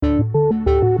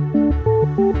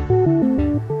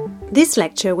This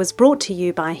lecture was brought to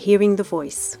you by Hearing the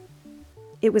Voice.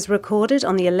 It was recorded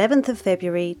on the 11th of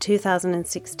February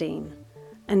 2016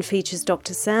 and features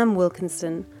Dr Sam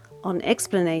Wilkinson on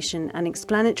explanation and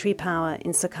explanatory power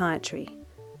in psychiatry,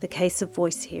 the case of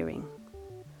voice hearing.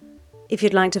 If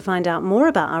you'd like to find out more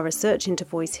about our research into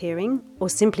voice hearing or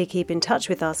simply keep in touch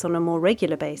with us on a more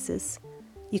regular basis,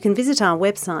 you can visit our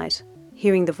website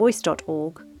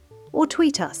hearingthevoice.org or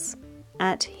tweet us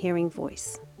at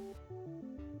hearingvoice.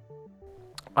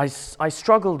 I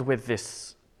struggled with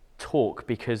this talk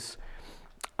because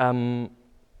not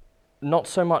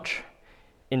so much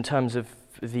in terms of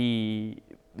the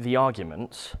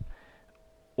arguments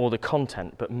or the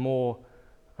content, but more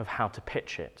of how to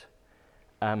pitch it.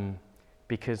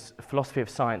 Because philosophy of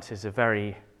science is a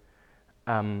very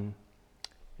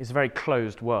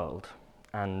closed world,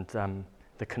 and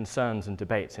the concerns and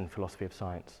debates in philosophy of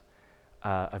science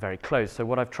are very closed. So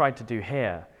what I've tried to do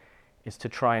here is to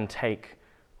try and take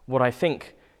what I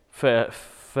think, for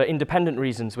independent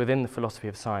reasons within the philosophy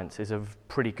of science, is a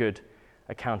pretty good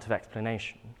account of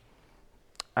explanation,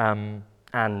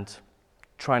 and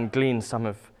try and glean some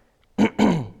of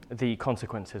the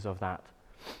consequences of that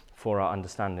for our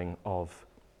understanding of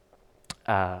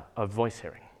voice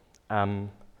hearing.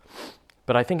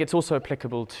 But I think it's also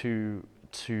applicable to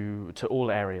all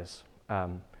areas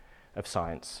of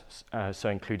science, so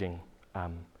including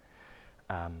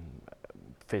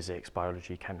physics,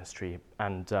 biology, chemistry,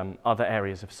 and other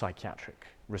areas of psychiatric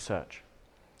research.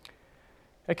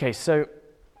 Okay, so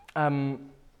the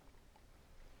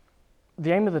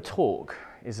aim of the talk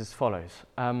is as follows.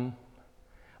 I'm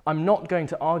not going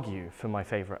to argue for my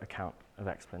favorite account of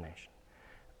explanation,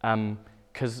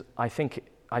 because I think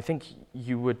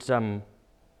you would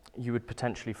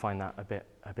potentially find that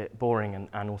a bit boring,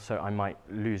 and also I might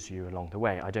lose you along the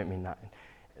way. I don't mean that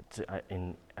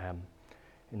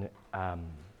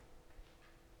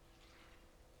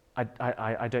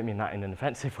I don't mean that in an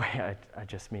offensive way. I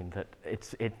just mean that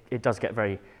it does get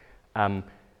very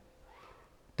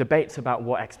debates about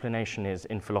what explanation is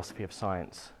in philosophy of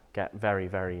science get very,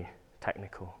 very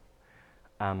technical.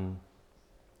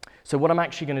 So what I'm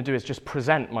actually going to do is just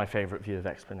present my favorite view of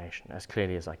explanation as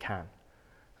clearly as I can,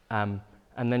 and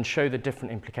then show the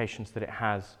different implications that it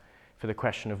has for the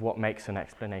question of what makes an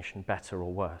explanation better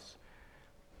or worse.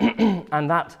 And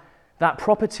that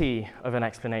property of an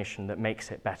explanation that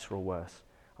makes it better or worse,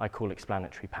 I call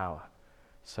explanatory power.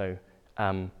 So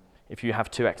if you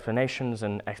have two explanations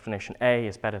and explanation A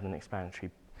is better than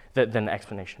explanation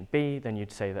B, then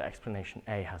you'd say that explanation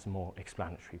A has more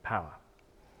explanatory power.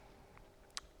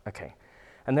 Okay,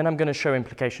 and then I'm going to show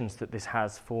implications that this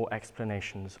has for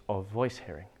explanations of voice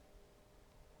hearing.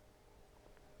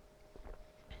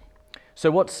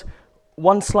 So what's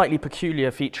one slightly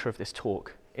peculiar feature of this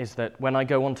talk is that when I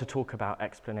go on to talk about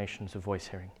explanations of voice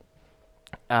hearing,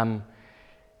 I'm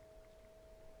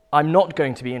not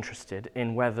going to be interested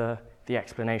in whether the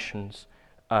explanations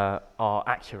are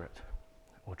accurate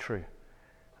or true.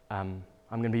 I'm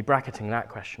going to be bracketing that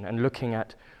question and looking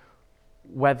at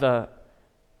whether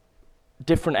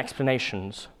different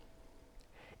explanations,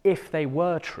 if they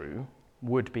were true,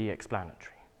 would be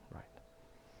explanatory. Right.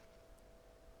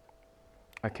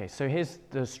 Okay, so here's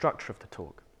the structure of the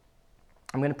talk.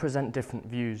 I'm going to present different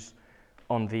views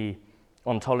on the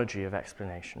ontology of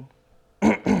explanation,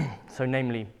 so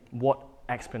namely what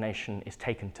explanation is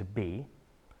taken to be,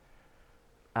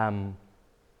 and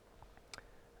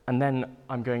then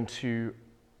I'm going to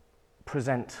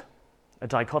present a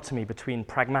dichotomy between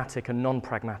pragmatic and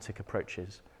non-pragmatic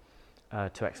approaches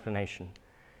to explanation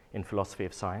in philosophy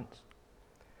of science.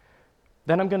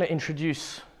 Then I'm going to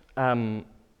introduce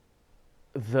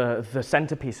the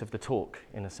centerpiece of the talk,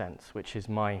 in a sense, which is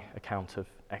my account of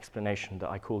explanation that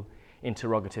I call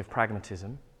interrogative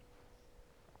pragmatism.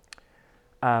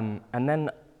 And then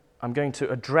I'm going to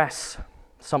address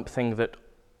something that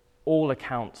all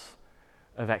accounts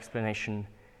of explanation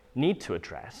need to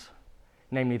address,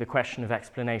 namely the question of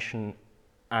explanation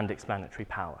and explanatory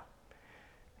power.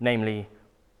 Namely,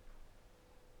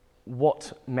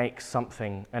 what makes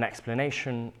something an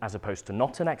explanation as opposed to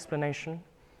not an explanation,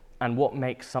 and what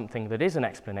makes something that is an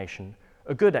explanation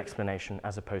a good explanation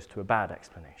as opposed to a bad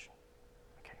explanation.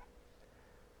 Okay.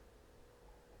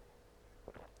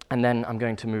 And then I'm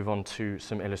going to move on to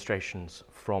some illustrations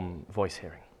from voice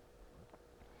hearing.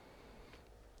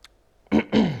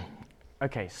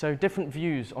 Okay, so different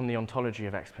views on the ontology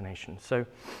of explanation. So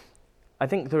I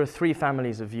think there are three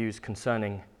families of views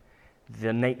concerning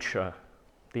the nature,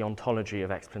 the ontology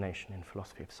of explanation in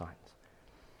philosophy of science.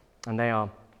 And they are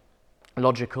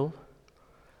logical,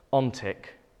 ontic,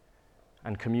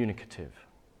 and communicative.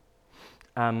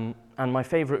 And my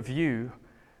favourite view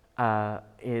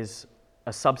is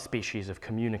a subspecies of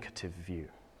communicative view.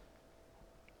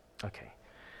 Okay,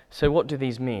 so what do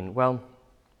these mean? Well,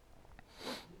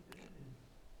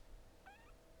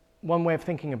 one way of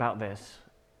thinking about this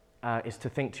is to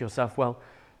think to yourself, well,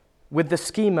 with the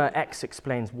schema X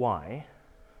explains Y,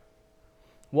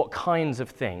 what kinds of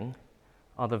thing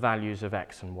are the values of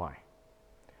X and Y?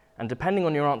 And depending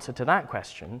on your answer to that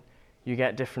question, you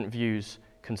get different views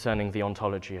concerning the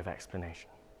ontology of explanation.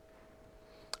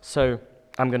 So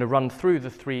I'm going to run through the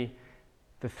three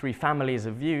families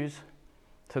of views.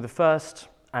 So the first,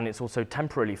 and it's also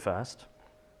temporally first,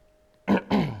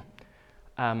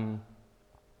 in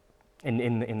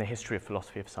the history of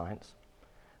philosophy of science,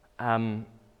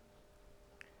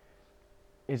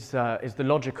 is the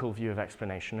logical view of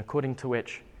explanation, according to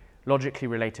which logically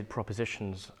related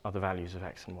propositions are the values of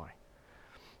X and Y.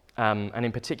 And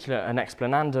in particular, an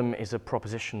explanandum is a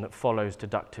proposition that follows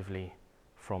deductively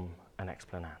from an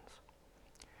explanans.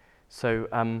 So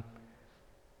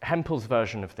Hempel's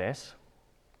version of this,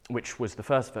 which was the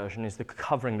first version, is the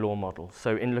covering law model.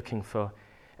 So in looking for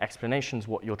explanations,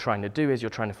 what you're trying to do is you're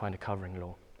trying to find a covering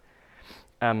law.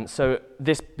 So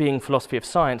this being philosophy of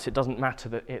science, it doesn't matter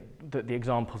that the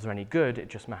examples are any good, it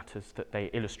just matters that they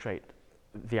illustrate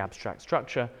the abstract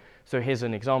structure. So here's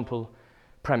an example.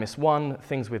 Premise 1,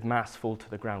 things with mass fall to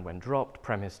the ground when dropped.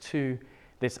 Premise 2,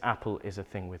 this apple is a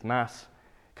thing with mass.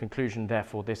 Conclusion,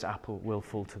 therefore, this apple will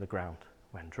fall to the ground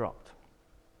when dropped.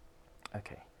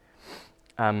 Okay.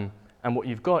 And what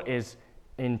you've got is,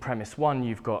 in premise 1,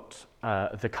 you've got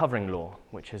the covering law,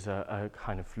 which is a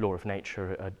kind of law of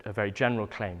nature, a very general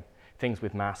claim. Things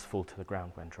with mass fall to the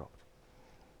ground when dropped.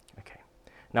 Okay.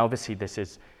 Now, obviously, this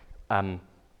is an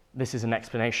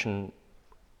explanation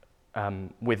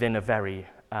within a very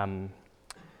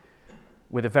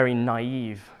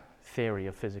naive theory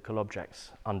of physical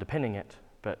objects underpinning it,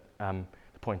 but the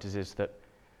point is that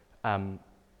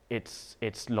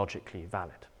it's logically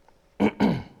valid.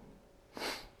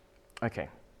 Okay,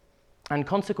 and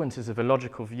consequences of a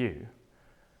logical view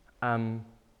are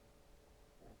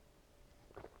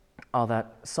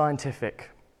that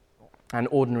scientific and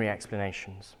ordinary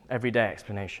explanations, everyday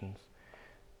explanations,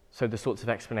 so the sorts of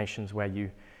explanations where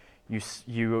you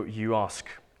ask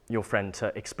your friend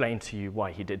to explain to you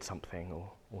why he did something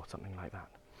or something like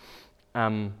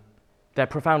that. They're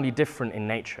profoundly different in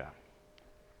nature.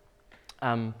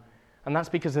 And that's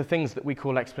because the things that we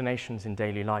call explanations in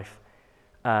daily life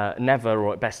never,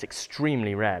 or at best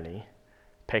extremely rarely,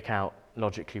 pick out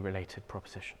logically related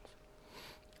propositions.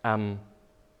 And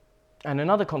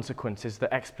another consequence is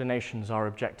that explanations are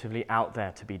objectively out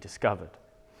there to be discovered.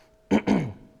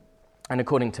 And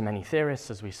according to many theorists,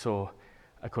 as we saw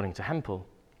according to Hempel,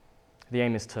 the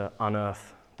aim is to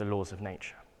unearth the laws of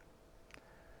nature.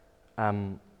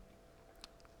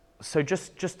 So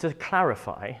just to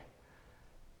clarify,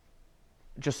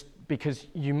 just because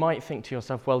you might think to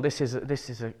yourself, well, this is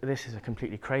a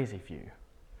completely crazy view.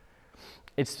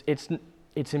 It's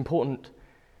important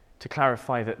to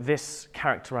clarify that this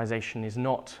characterization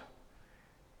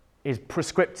is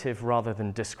prescriptive rather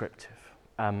than descriptive.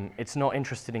 It's not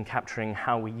interested in capturing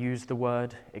how we use the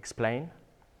word explain,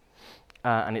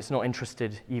 and it's not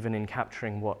interested even in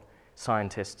capturing what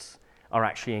scientists are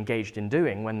actually engaged in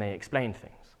doing when they explain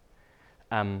things.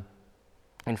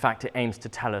 In fact, it aims to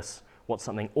tell us what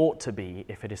something ought to be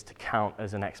if it is to count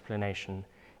as an explanation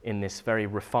in this very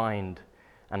refined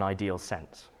and ideal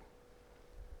sense.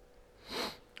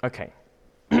 Okay,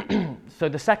 so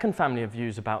the second family of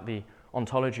views about the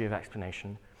ontology of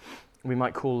explanation we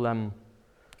might call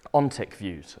ontic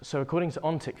views. So according to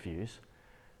ontic views,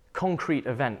 concrete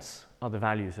events are the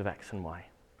values of X and Y.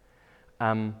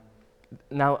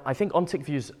 Now, I think ontic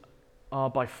views are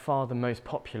by far the most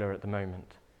popular at the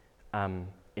moment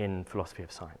in philosophy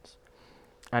of science.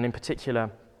 And in particular,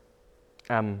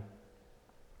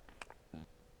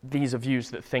 these are views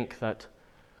that think that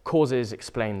causes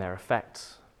explain their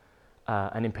effects,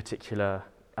 and in particular,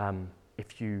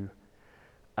 if you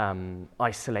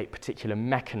isolate particular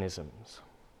mechanisms.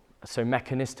 So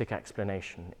mechanistic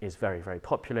explanation is very, very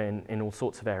popular in all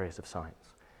sorts of areas of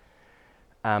science.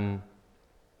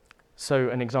 So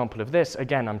an example of this,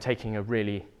 again, I'm taking a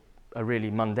really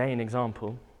mundane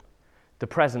example. The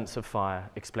presence of fire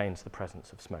explains the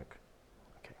presence of smoke.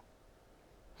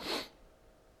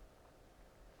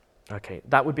 Okay,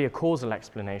 that would be a causal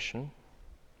explanation,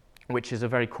 which is a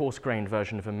very coarse-grained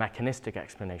version of a mechanistic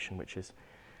explanation, which is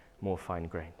more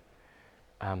fine-grained.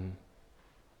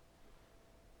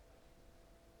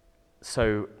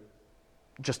 So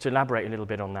just to elaborate a little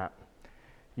bit on that,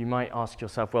 you might ask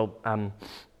yourself, well,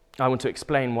 I want to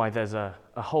explain why there's a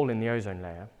hole in the ozone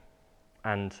layer,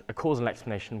 and a causal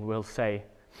explanation will say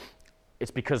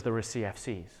it's because there are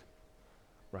CFCs,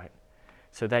 right?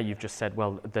 So there you've just said,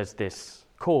 well, there's this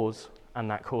cause, and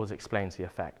that cause explains the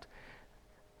effect.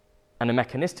 And a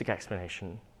mechanistic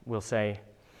explanation will say,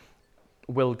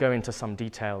 we'll go into some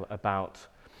detail about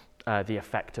the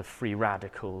effect of free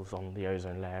radicals on the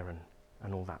ozone layer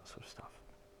and all that sort of stuff.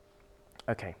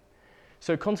 Okay,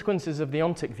 so consequences of the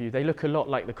ontic view, they look a lot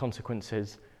like the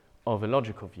consequences of a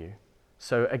logical view.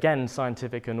 So again,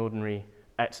 scientific and ordinary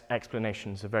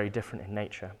explanations are very different in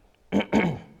nature.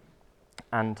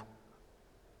 And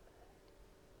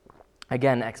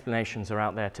again, explanations are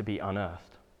out there to be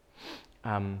unearthed.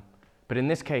 But in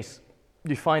this case,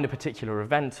 you find a particular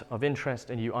event of interest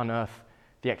and you unearth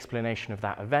the explanation of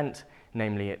that event,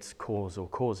 namely its cause or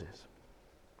causes,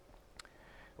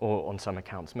 or on some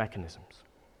accounts, mechanisms.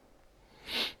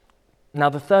 Now,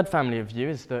 the third family of view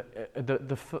is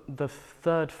the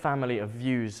third family of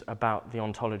views about the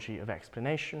ontology of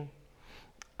explanation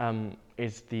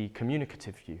is the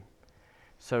communicative view.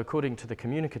 So according to the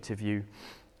communicative view,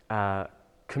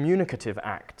 communicative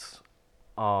acts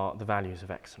are the values of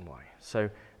x and y. So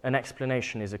an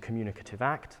explanation is a communicative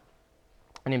act,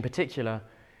 and in particular,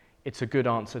 it's a good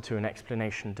answer to an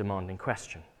explanation-demanding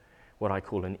question, what I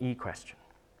call an E question.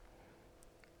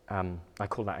 I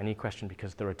call that an E question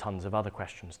because there are tons of other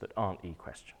questions that aren't E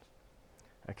questions.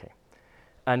 Okay.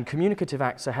 And communicative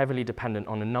acts are heavily dependent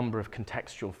on a number of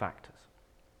contextual factors.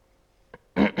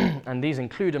 And these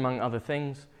include, among other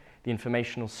things, the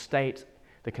informational state,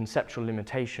 the conceptual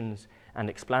limitations, and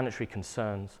explanatory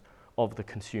concerns of the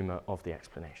consumer of the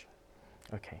explanation.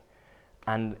 Okay.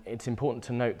 And it's important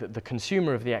to note that the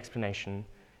consumer of the explanation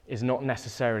is not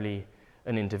necessarily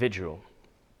an individual.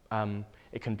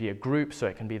 It can be a group, so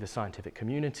it can be the scientific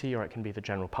community, or it can be the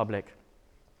general public,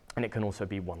 and it can also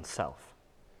be oneself.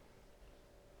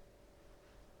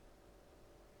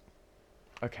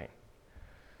 Okay.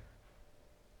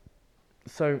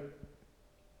 So,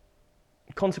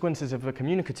 consequences of a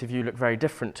communicative view look very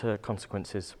different to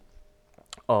consequences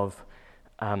of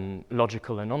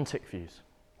logical and ontic views.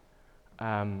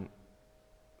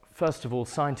 First of all,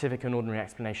 scientific and ordinary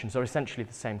explanations are essentially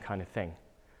the same kind of thing.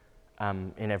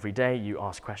 In every day, you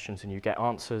ask questions and you get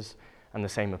answers, and the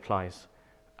same applies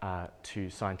to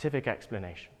scientific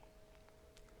explanation.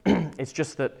 It's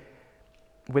just that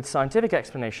with scientific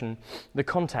explanation, the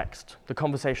context, the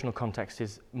conversational context,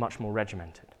 is much more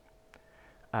regimented.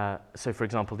 So, for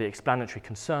example, the explanatory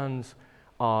concerns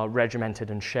are regimented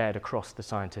and shared across the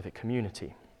scientific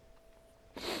community.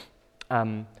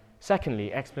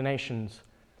 Secondly, explanations,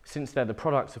 since they're the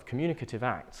products of communicative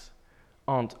acts,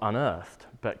 aren't unearthed,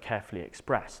 but carefully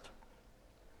expressed.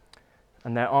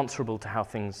 And they're answerable to how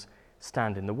things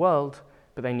stand in the world,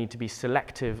 but they need to be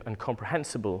selective and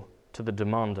comprehensible to the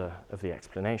demander of the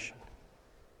explanation.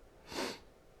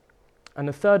 And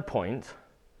the third point,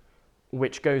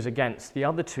 which goes against the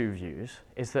other two views,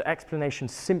 is that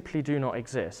explanations simply do not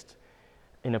exist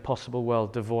in a possible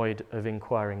world devoid of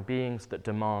inquiring beings that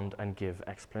demand and give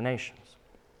explanations.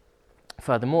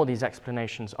 Furthermore, these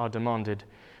explanations are demanded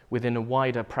within a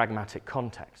wider pragmatic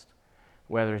context,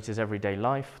 whether it is everyday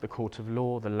life, the court of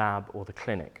law, the lab, or the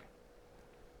clinic.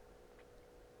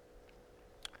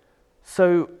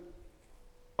 So,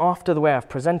 after the way I've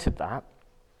presented that,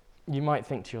 you might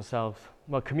think to yourself,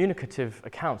 well, communicative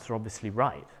accounts are obviously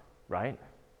right?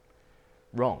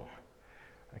 Wrong.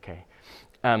 Okay.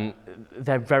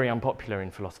 They're very unpopular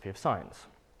in philosophy of science.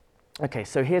 Okay,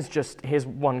 so here's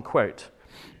one quote.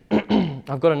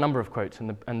 I've got a number of quotes,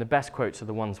 and the best quotes are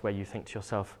the ones where you think to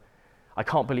yourself, I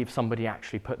can't believe somebody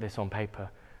actually put this on paper,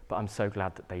 but I'm so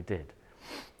glad that they did.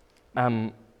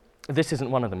 This isn't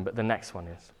one of them, but the next one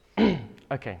is.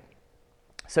 Okay,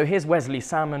 so here's Wesley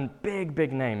Salmon,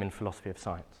 big name in philosophy of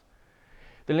science.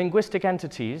 The linguistic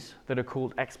entities that are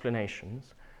called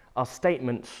explanations are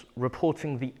statements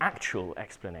reporting the actual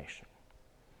explanation.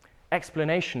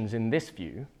 Explanations in this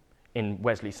view, in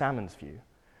Wesley Salmon's view,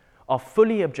 are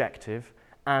fully objective,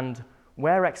 and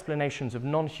where explanations of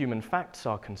non-human facts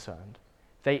are concerned,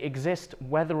 they exist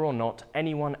whether or not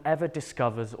anyone ever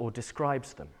discovers or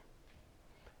describes them.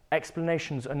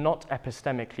 Explanations are not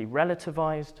epistemically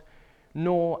relativized,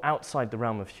 nor outside the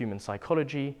realm of human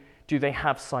psychology do they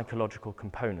have psychological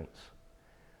components,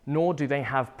 nor do they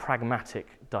have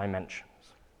pragmatic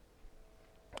dimensions.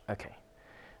 Okay,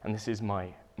 and this is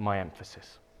my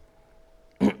emphasis.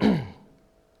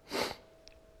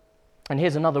 And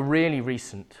here's another really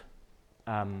recent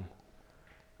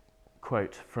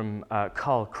quote from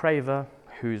Carl Craver,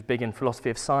 who's big in philosophy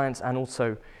of science and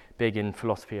also big in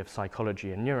philosophy of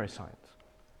psychology and neuroscience.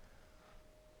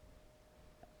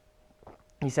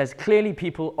 he says, clearly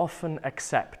people often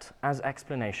accept as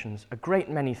explanations a great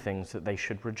many things that they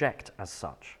should reject as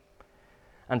such.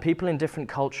 And people in different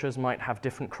cultures might have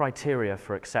different criteria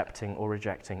for accepting or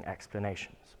rejecting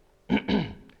explanations.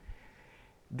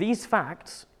 These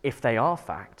facts, if they are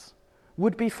facts,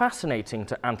 would be fascinating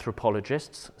to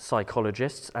anthropologists,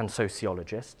 psychologists, and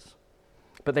sociologists,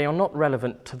 but they are not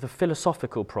relevant to the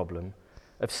philosophical problem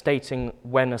of stating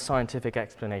when a scientific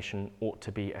explanation ought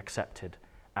to be accepted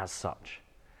as such.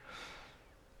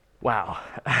 Wow.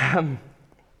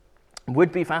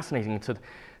 Would be fascinating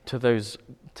to those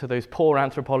poor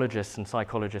anthropologists and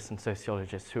psychologists and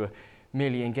sociologists who are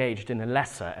merely engaged in a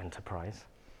lesser enterprise.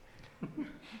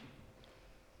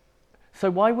 So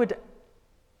why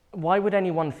would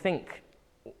anyone think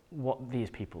what these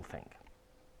people think?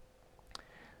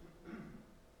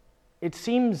 It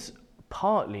seems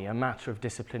partly a matter of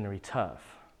disciplinary turf.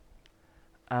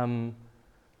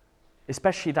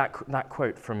 Especially that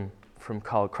quote from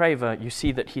Karl Craver, you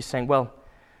see that he's saying, well,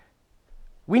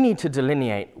 we need to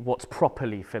delineate what's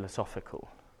properly philosophical.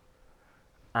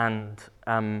 And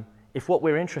if what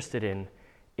we're interested in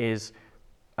is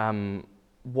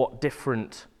what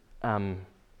different,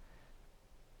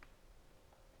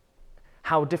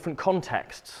 how different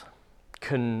contexts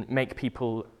can make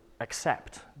people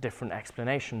accept different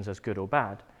explanations as good or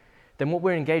bad, then what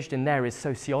we're engaged in there is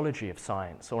sociology of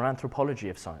science or anthropology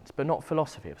of science, but not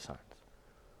philosophy of science.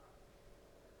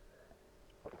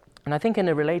 And I think in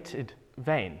a related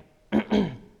vein,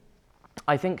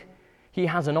 I think he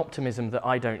has an optimism that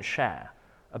I don't share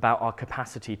about our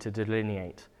capacity to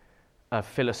delineate a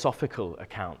philosophical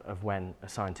account of when a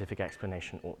scientific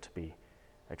explanation ought to be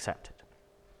accepted.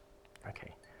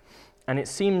 Okay. And it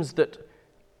seems that,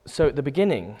 so at the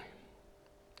beginning,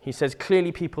 he says,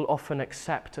 clearly people often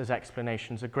accept as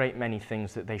explanations a great many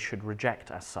things that they should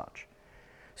reject as such.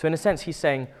 So in a sense, he's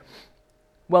saying,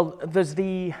 well, there's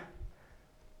the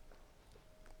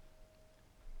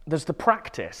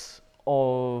practice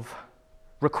of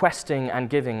requesting and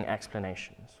giving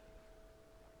explanations.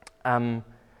 And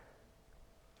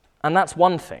that's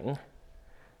one thing.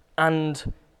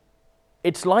 And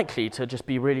it's likely to just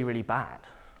be really, really bad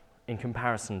in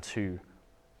comparison to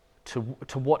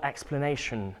what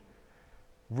explanation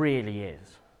really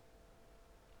is.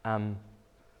 And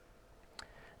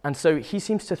so he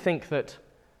seems to think that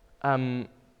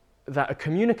a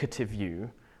communicative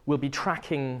view will be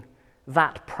tracking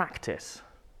that practice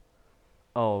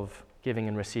of giving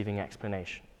and receiving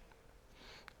explanation.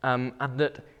 And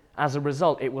that as a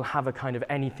result, it will have a kind of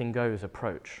anything goes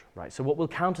approach, right? So what will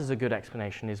count as a good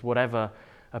explanation is whatever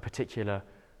a particular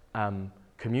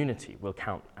community will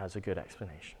count as a good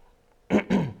explanation.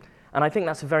 And I think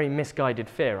that's a very misguided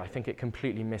fear. I think it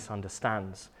completely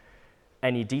misunderstands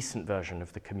any decent version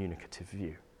of the communicative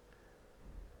view.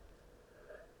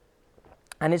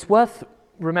 And it's worth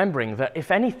remembering that, if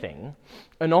anything,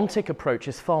 an ontic approach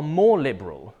is far more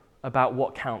liberal about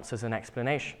what counts as an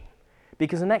explanation,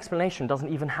 because an explanation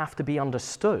doesn't even have to be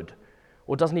understood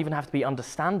or doesn't even have to be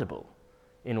understandable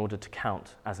in order to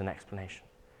count as an explanation.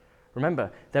 Remember,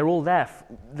 they're all there,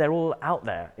 they're all out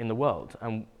there in the world,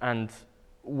 and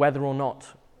whether or not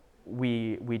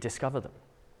we discover them.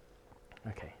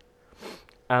 Okay.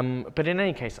 But in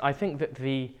any case, I think that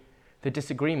the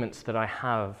disagreements that I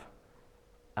have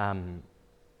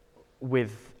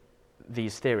with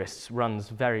these theorists runs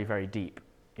very, very deep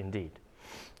indeed.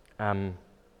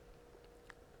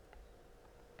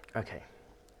 Okay.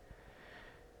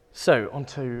 So, on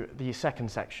to the second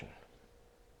section.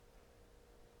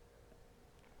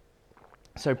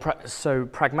 So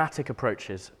pragmatic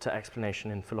approaches to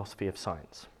explanation in philosophy of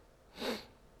science.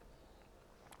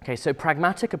 Okay, so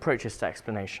pragmatic approaches to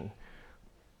explanation.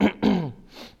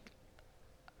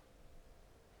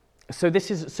 So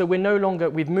we're no longer,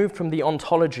 we've moved from the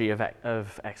ontology of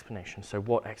explanation, so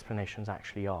what explanations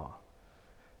actually are,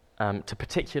 to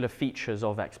particular features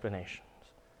of explanations.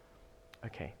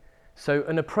 Okay, so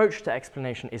an approach to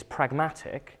explanation is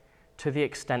pragmatic to the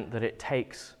extent that it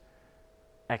takes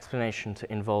explanation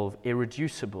to involve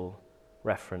irreducible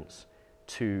reference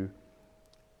to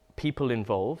people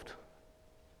involved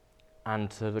and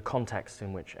to the context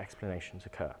in which explanations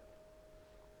occur.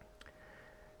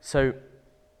 So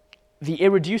the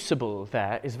irreducible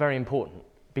there is very important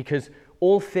because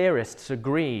all theorists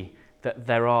agree that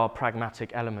there are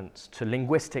pragmatic elements to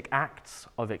linguistic acts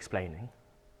of explaining.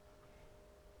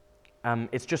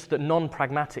 It's just that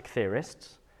non-pragmatic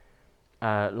theorists,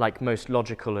 like most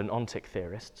logical and ontic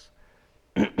theorists,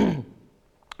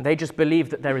 they just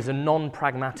believe that there is a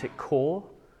non-pragmatic core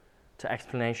to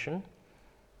explanation,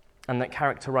 and that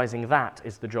characterizing that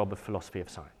is the job of philosophy of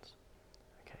science.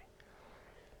 Okay.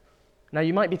 Now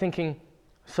you might be thinking,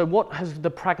 so what has the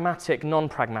pragmatic,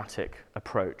 non-pragmatic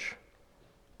approach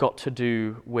got to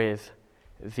do with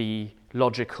the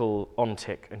logical,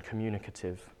 ontic, and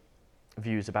communicative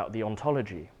views about the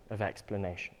ontology of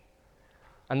explanation?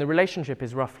 And the relationship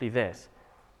is roughly this,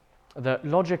 that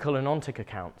logical and ontic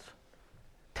accounts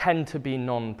tend to be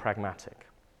non-pragmatic,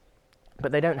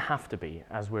 but they don't have to be,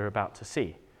 as we're about to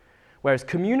see. Whereas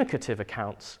communicative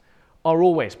accounts are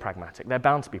always pragmatic. They're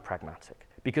bound to be pragmatic,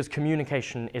 because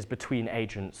communication is between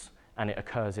agents and it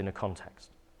occurs in a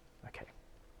context. Okay.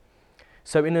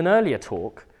 So in an earlier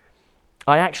talk,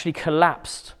 I actually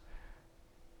collapsed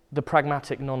the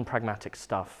pragmatic, non-pragmatic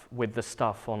stuff with the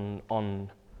stuff on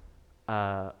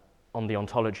the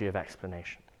ontology of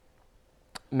explanation,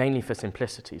 mainly for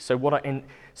simplicity.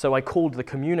 So I called the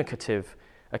communicative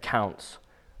accounts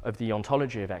of the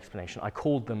ontology of explanation, I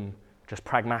called them just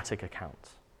pragmatic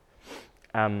accounts.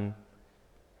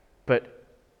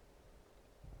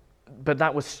 But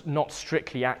that was not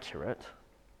strictly accurate,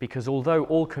 because although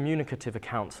all communicative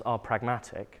accounts are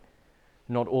pragmatic,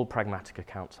 not all pragmatic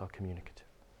accounts are communicative.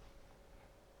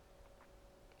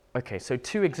 Okay, so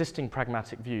two existing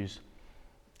pragmatic views.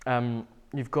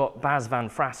 You've got Bas van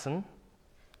Frassen,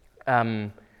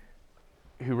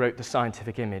 who wrote The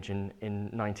Scientific Image in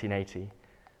 1980,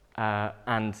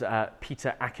 and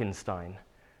Peter Achenstein,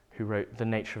 who wrote The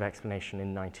Nature of Explanation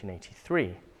in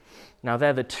 1983. Now,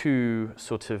 they're the two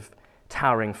sort of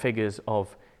towering figures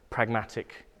of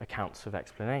pragmatic accounts of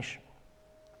explanation.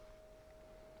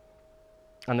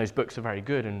 And those books are very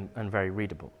good and very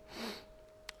readable.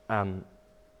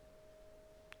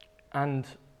 And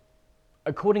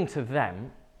according to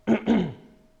them,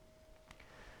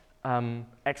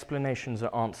 explanations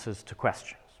are answers to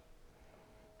questions.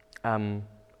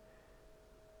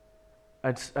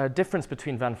 A difference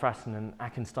between Van Frassen and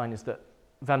Achenstein is that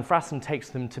Van Frassen takes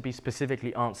them to be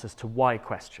specifically answers to why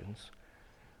questions,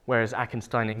 whereas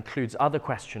Achenstein includes other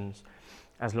questions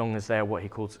as long as they are what he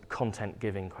calls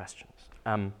content-giving questions.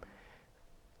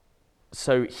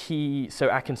 So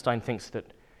Achenstein thinks that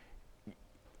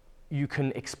you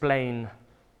can explain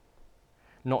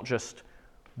not just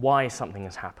why something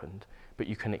has happened, but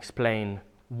you can explain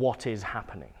what is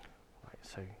happening. Right?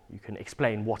 So you can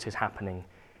explain what is happening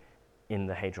in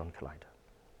the Hadron Collider.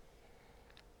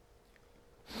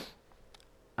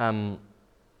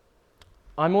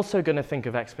 I'm also going to think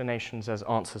of explanations as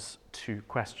answers to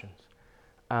questions.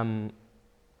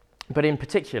 But in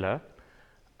particular,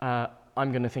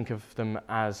 I'm going to think of them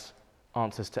as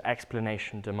answers to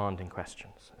explanation-demanding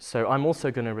questions. So I'm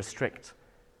also going to restrict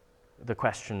the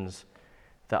questions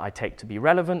that I take to be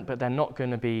relevant, but they're not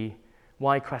going to be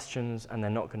why questions, and they're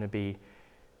not going to be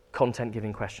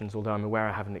content-giving questions, although I'm aware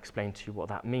I haven't explained to you what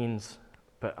that means,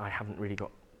 but I haven't really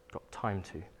got time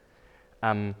to.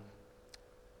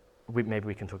 Maybe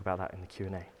we can talk about that in the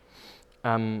Q&A.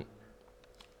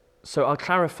 So I'll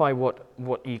clarify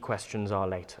what E-questions are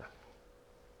later.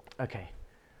 Okay.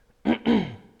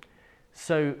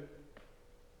 So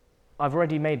I've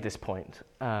already made this point,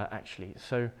 actually.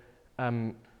 So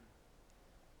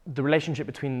the relationship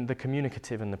between the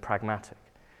communicative and the pragmatic.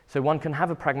 So one can have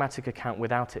a pragmatic account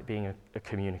without it being a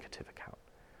communicative account.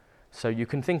 So you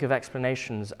can think of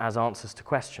explanations as answers to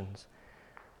questions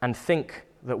and think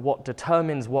that what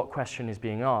determines what question is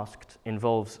being asked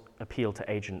involves appeal to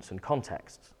agents and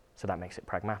contexts. So that makes it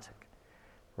pragmatic,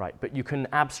 right? But you can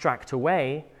abstract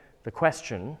away the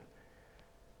question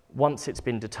once it's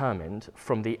been determined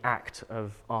from the act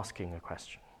of asking a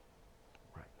question,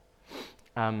 right?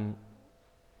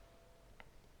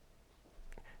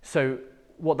 So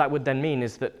what that would then mean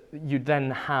is that you'd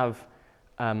then have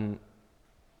an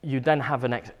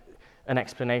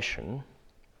explanation,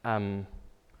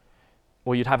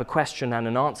 or you'd have a question and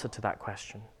an answer to that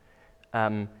question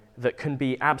that can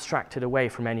be abstracted away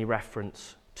from any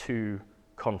reference to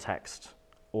context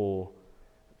or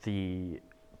the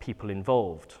people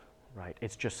involved, right?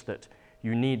 It's just that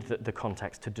you need the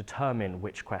context to determine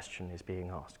which question is being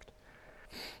asked.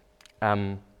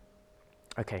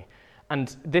 Okay,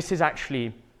 and this is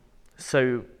actually,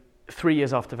 so 3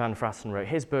 years after Van Frassen wrote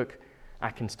his book,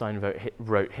 Achenstein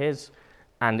wrote his,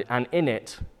 and in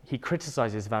it, he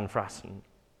criticizes Van Frassen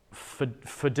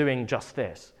for doing just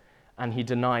this, and he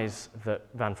denies that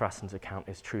Van Frassen's account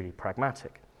is truly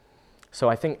pragmatic. So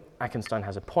I think Achenstein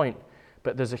has a point,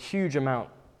 but there's a huge amount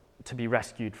to be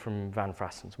rescued from Van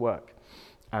Frassen's work,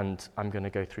 and I'm going to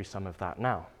go through some of that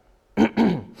now.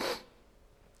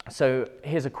 So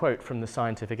here's a quote from The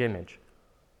Scientific Image.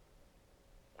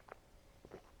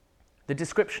 The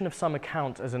description of some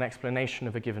account as an explanation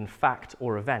of a given fact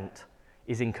or event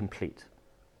is incomplete.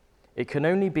 It can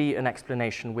only be an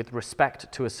explanation with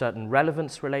respect to a certain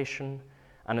relevance relation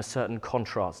and a certain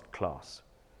contrast class.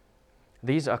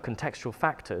 These are contextual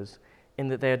factors in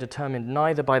that they are determined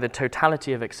neither by the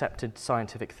totality of accepted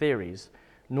scientific theories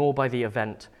nor by the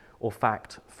event or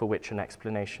fact for which an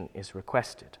explanation is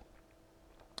requested.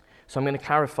 So I'm going to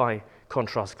clarify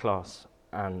contrast class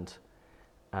and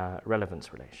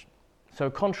relevance relation. So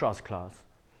contrast class,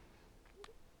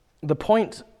 the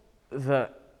point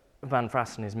that Van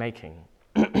Frassen is making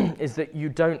is that you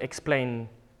don't explain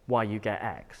why you get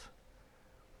X.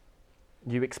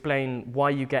 You explain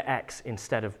why you get X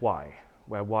instead of Y,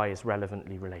 where Y is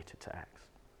relevantly related to X.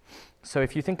 So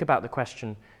if you think about the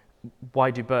question, why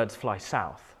do birds fly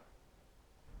south?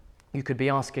 You could be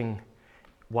asking,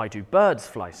 why do birds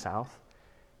fly south?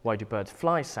 Why do birds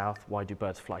fly south? Why do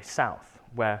birds fly south?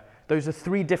 Where those are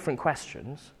three different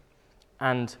questions,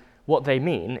 and what they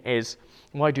mean is,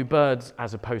 why do birds,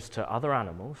 as opposed to other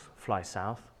animals, fly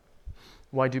south?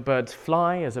 Why do birds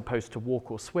fly as opposed to walk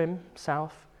or swim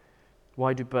south?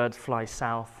 Why do birds fly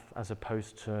south as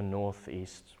opposed to north,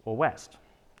 east, or west?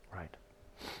 Right.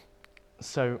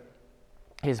 So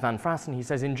here's Van Frassen. He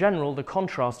says, in general, the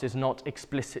contrast is not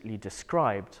explicitly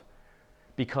described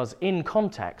because in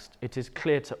context, it is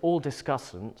clear to all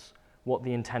discussants what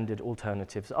the intended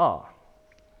alternatives are.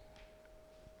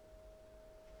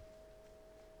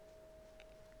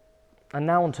 And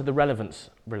now on to the relevance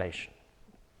relation.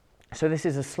 So this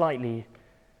is a slightly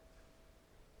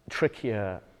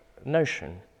trickier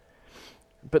notion,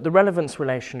 but the relevance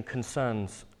relation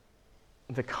concerns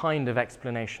the kind of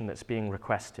explanation that's being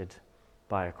requested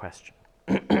by a question.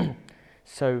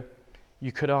 So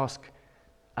you could ask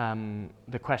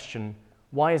the question,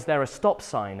 why is there a stop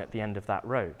sign at the end of that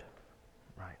road?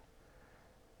 Right.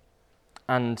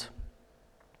 And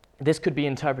this could be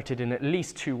interpreted in at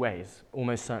least two ways,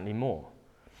 almost certainly more.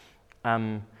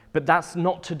 But that's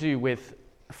not to do with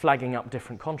flagging up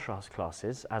different contrast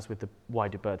classes, as with the why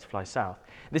do birds fly south.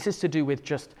 This is to do with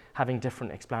just having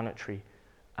different explanatory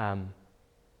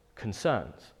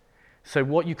concerns. So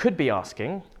what you could be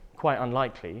asking, quite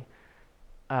unlikely,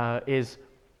 is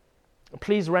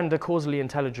please render causally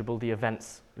intelligible the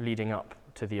events leading up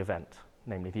to the event,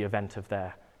 namely the event of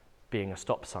there being a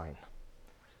stop sign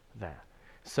there.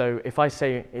 So if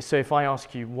I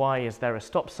ask you, why is there a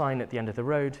stop sign at the end of the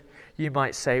road, you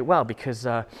might say, well, because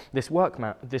this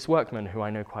workman who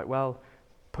I know quite well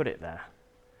put it there.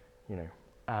 You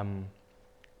know,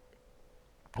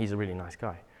 he's a really nice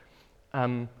guy.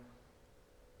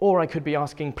 Or I could be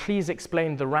asking, please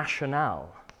explain the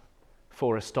rationale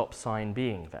for a stop sign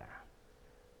being there,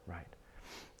 right?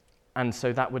 And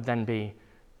so that would then be,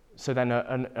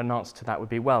 an answer to that would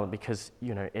be, well, because,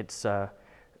 you know, it's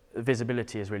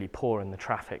visibility is really poor and the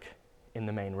traffic in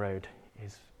the main road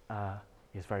is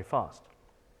very fast.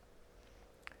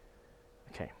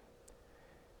 Okay.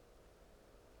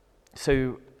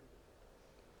 So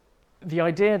the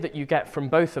idea that you get from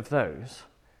both of those,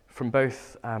 from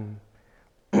both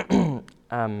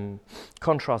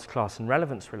contrast class and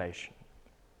relevance relation,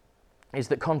 is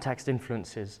that context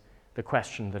influences the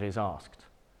question that is asked.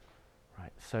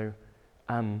 Right. So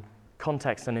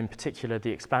context, and in particular the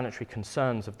explanatory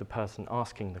concerns of the person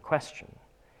asking the question,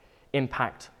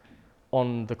 impact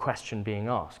on the question being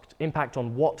asked, impact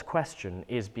on what question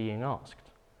is being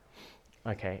asked.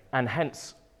 Okay, and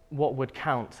hence what would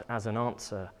count as an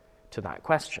answer to that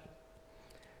question.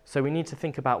 So we need to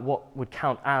think about what would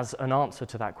count as an answer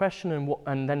to that question,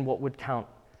 and then what would count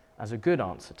as a good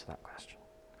answer to that question.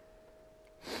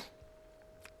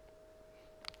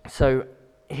 So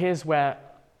here's where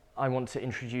I want to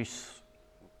introduce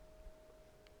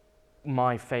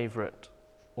my favorite,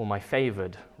 or my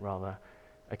favored rather,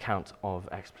 account of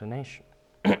explanation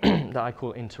that I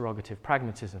call interrogative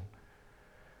pragmatism.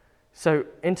 So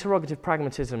interrogative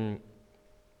pragmatism,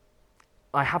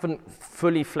 I haven't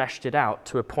fully fleshed it out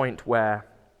to a point where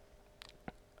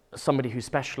somebody who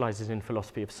specializes in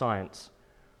philosophy of science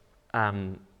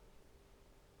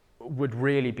would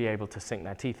really be able to sink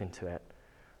their teeth into it.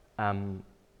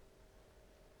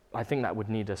 I think that would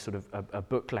need a sort of a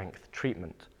book-length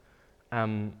treatment.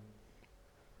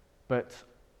 But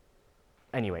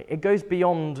anyway, it goes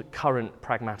beyond current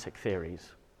pragmatic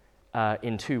theories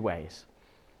in two ways.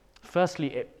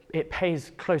 Firstly, it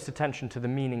pays close attention to the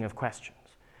meaning of questions.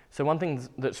 So one thing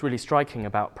that's really striking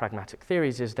about pragmatic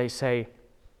theories is they say,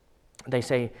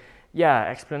 yeah,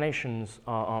 explanations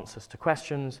are answers to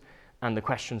questions, and the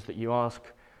questions that you ask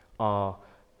are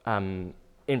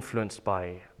influenced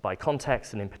by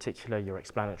context, and in particular your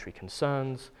explanatory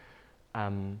concerns.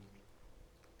 And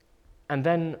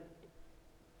then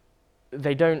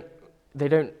they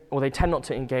tend not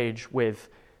to engage with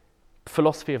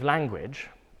philosophy of language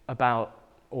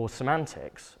or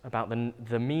semantics about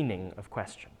the meaning of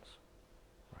questions.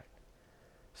 Right.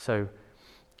 So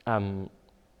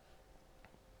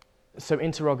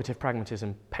interrogative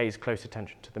pragmatism pays close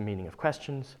attention to the meaning of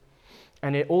questions,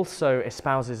 and it also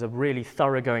espouses a really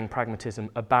thoroughgoing pragmatism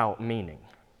about meaning.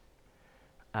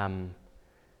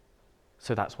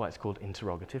 So that's why it's called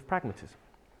interrogative pragmatism.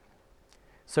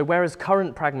 So whereas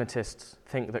current pragmatists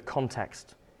think that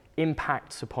context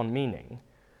impacts upon meaning,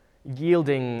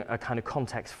 yielding a kind of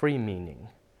context-free meaning,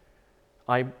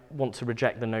 I want to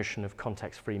reject the notion of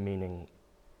context-free meaning,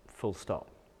 full stop.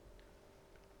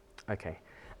 Okay,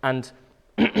 and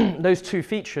those two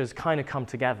features kind of come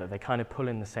together. They kind of pull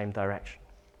in the same direction.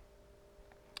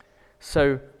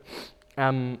 So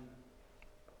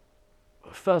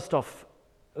first off,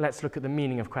 let's look at the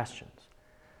meaning of questions.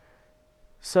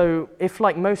 So if,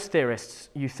 like most theorists,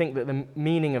 you think that the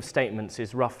meaning of statements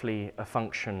is roughly a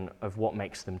function of what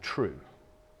makes them true,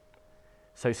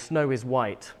 so snow is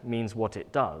white means what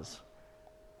it does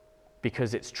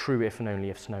because it's true if and only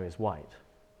if snow is white,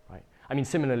 right? I mean,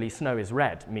 similarly, snow is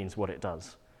red means what it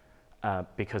does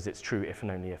because it's true if and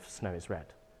only if snow is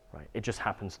red, right? It just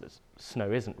happens that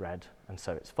snow isn't red, and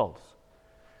so it's false.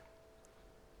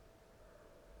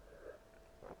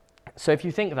 So if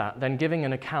you think that, then giving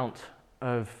an account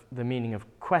of the meaning of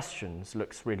questions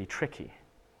looks really tricky.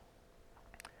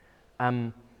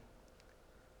 But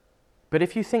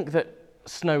if you think that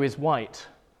snow is white,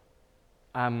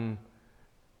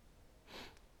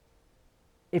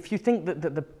 if you think that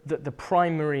the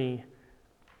primary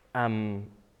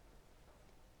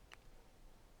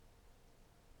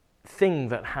thing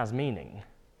that has meaning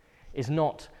is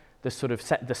not the sort of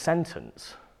the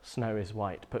sentence, snow is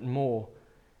white, but more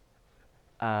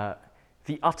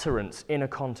the utterance in a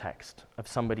context of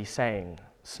somebody saying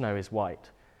snow is white,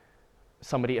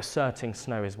 somebody asserting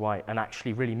snow is white and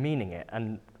actually really meaning it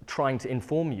and trying to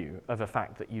inform you of a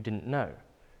fact that you didn't know,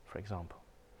 for example,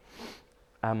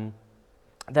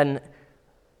 then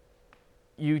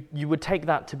you would take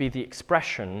that to be the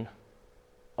expression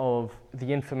of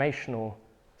the informational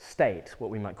state, what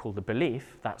we might call the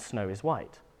belief that snow is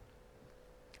white.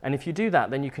 And if you do that,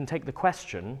 then you can take the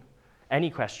question, any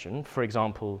question, for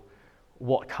example,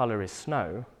 what color is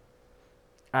snow,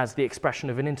 as the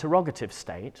expression of an interrogative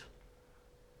state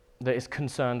that is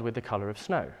concerned with the color of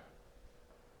snow,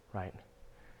 right?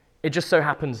 It just so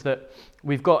happens that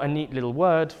we've got a neat little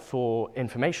word for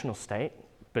informational state,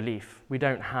 belief. We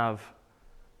don't have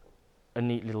a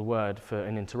neat little word for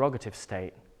an interrogative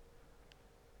state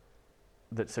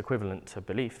that's equivalent to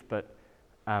belief, but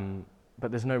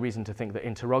there's no reason to think that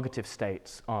interrogative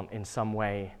states aren't in some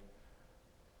way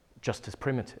just as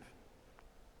primitive.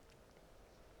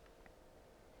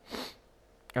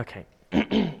 Okay,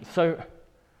 so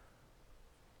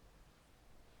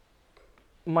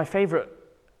my favorite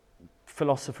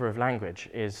philosopher of language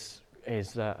is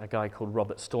a guy called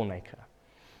Robert Stornaker,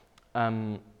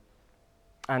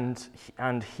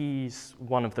 and he's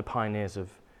one of the pioneers of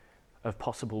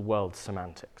possible world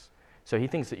semantics. So he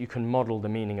thinks that you can model the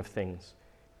meaning of things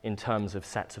in terms of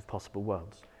sets of possible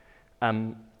worlds.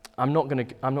 I'm not going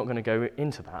to go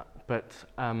into that, but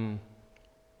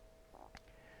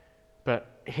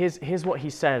here's what he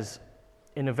says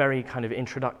in a very kind of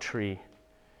introductory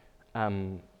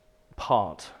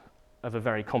part of a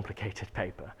very complicated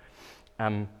paper.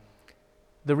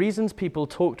 The reasons people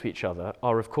talk to each other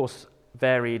are, of course,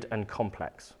 varied and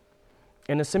complex.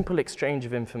 In a simple exchange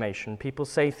of information, people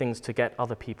say things to get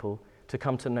other people to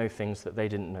come to know things that they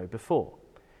didn't know before.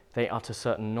 They utter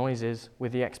certain noises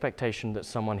with the expectation that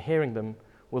someone hearing them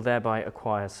will thereby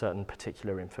acquire certain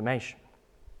particular information.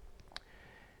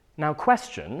 Now,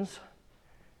 questions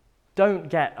don't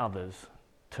get others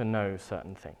to know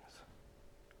certain things.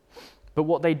 But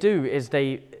what they do is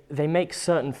they make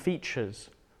certain features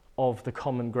of the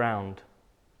common ground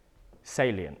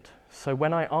salient. So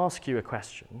when I ask you a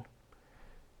question,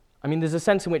 I mean, there's a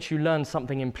sense in which you learn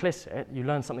something implicit, you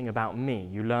learn something about me,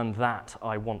 you learn that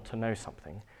I want to know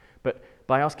something. But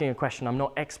by asking a question, I'm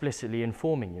not explicitly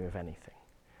informing you of anything.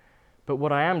 But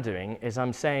what I am doing is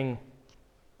I'm saying,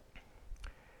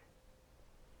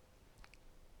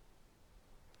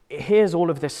 here's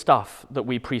all of this stuff that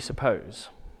we presuppose.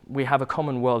 We have a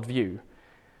common worldview.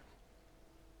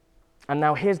 And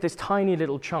now here's this tiny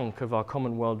little chunk of our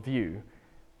common worldview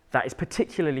that is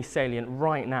particularly salient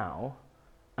right now,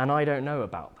 and I don't know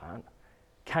about that.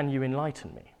 Can you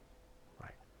enlighten me?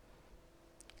 Right.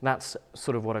 That's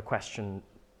sort of what a question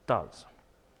does.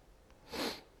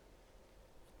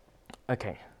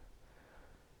 Okay.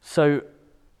 So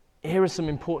here are some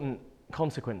important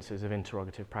consequences of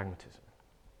interrogative pragmatism.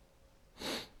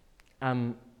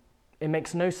 it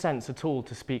makes no sense at all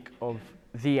to speak of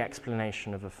the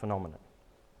explanation of a phenomenon.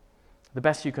 The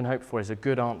best you can hope for is a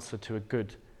good answer to a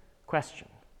good question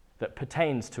that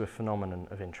pertains to a phenomenon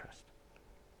of interest.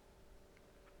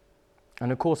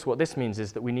 And of course, what this means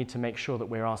is that we need to make sure that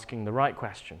we're asking the right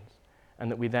questions and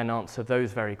that we then answer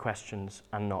those very questions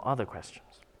and not other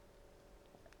questions.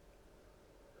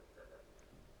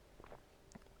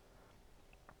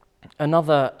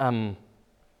 Another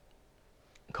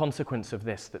consequence of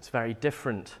this that's very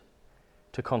different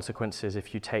to consequences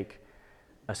if you take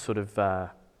a sort of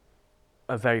a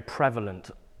very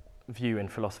prevalent view in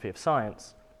philosophy of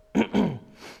science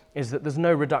is that there's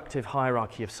no reductive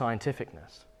hierarchy of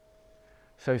scientificness.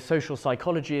 So social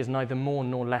psychology is neither more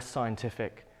nor less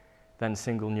scientific than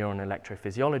single neuron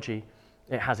electrophysiology.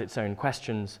 It has its own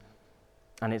questions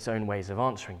and its own ways of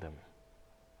answering them,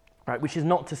 right? Which is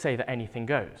not to say that anything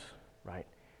goes, right?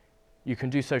 You can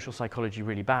do social psychology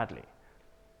really badly.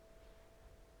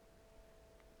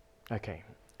 Okay,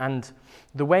 and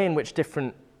the way in which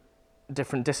different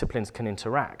disciplines can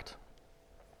interact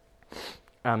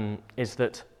is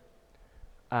that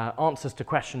answers to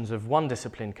questions of one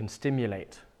discipline can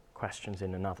stimulate questions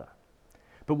in another.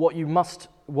 But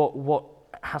what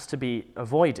has to be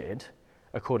avoided,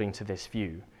 according to this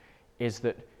view, is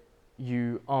that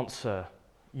you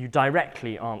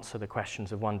directly answer the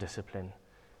questions of one discipline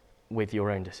with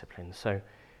your own discipline. So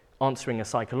answering a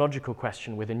psychological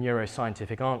question with a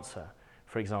neuroscientific answer,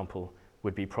 for example,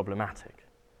 would be problematic.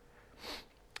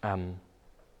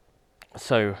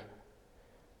 So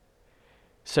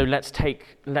let's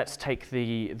take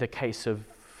the case of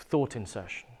thought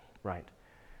insertion, right?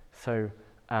 So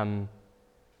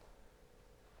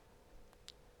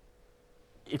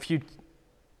if you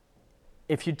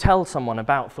tell someone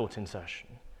about thought insertion,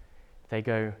 they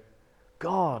go,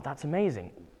 "God, that's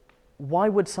amazing. Why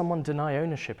would someone deny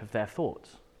ownership of their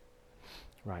thoughts?"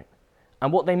 Right?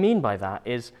 And what they mean by that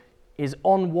is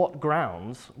on what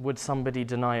grounds would somebody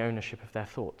deny ownership of their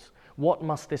thoughts? What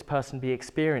must this person be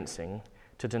experiencing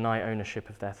to deny ownership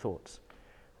of their thoughts?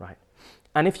 Right?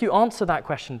 And if you answer that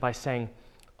question by saying,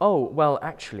 "Oh, well,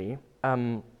 actually,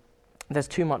 there's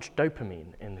too much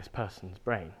dopamine in this person's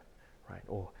brain," right,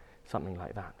 or something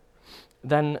like that,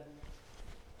 then,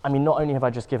 I mean, not only have I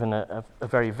just given a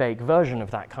very vague version of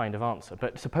that kind of answer,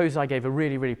 but suppose I gave a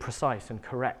really, really precise and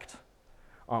correct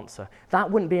answer.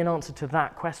 That wouldn't be an answer to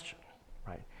that question,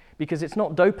 right? Because it's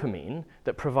not dopamine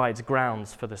that provides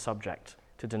grounds for the subject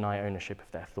to deny ownership of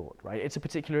their thought, right? It's a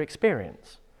particular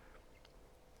experience.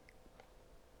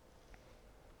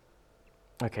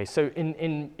 Okay, so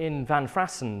in Van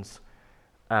Frassen's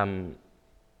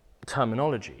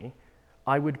terminology,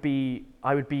 I would be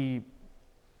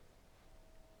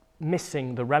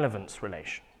missing the relevance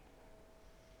relation.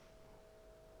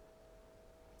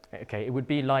 Okay, it would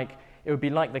be like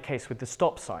the case with the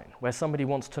stop sign, where somebody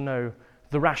wants to know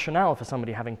the rationale for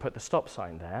somebody having put the stop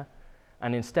sign there,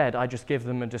 and instead I just give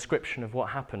them a description of what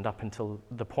happened up until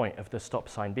the point of the stop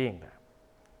sign being there.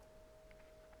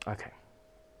 Okay,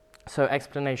 so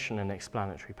explanation and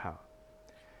explanatory power.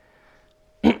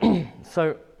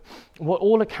 So what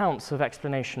all accounts of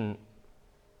explanation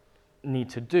need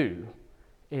to do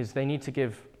is they need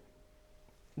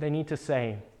to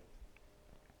say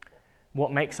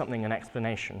what makes something an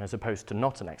explanation as opposed to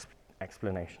not an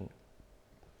explanation.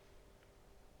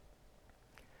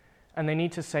 And they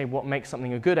need to say what makes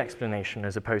something a good explanation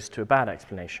as opposed to a bad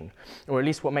explanation, or at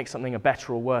least what makes something a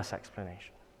better or worse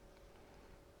explanation.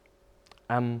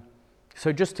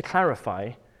 So just to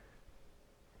clarify,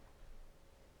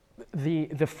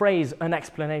 the phrase "an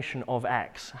explanation of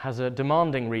X" has a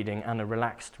demanding reading and a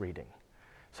relaxed reading.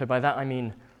 So by that I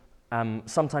mean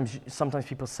sometimes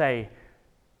people say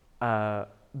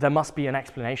there must be an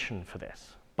explanation for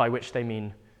this, by which they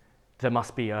mean there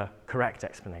must be a correct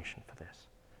explanation for this,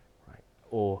 right?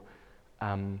 Or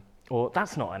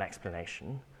that's not an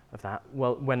explanation of that.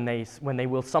 Well, when they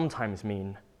will sometimes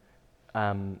mean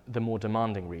the more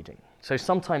demanding reading. So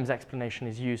sometimes explanation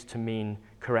is used to mean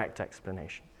correct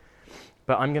explanation.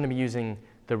 But I'm going to be using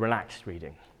the relaxed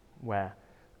reading, where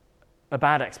a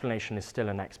bad explanation is still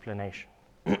an explanation.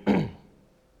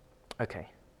 Okay.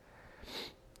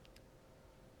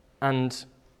 And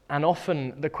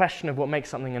often the question of what makes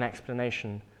something an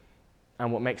explanation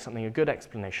and what makes something a good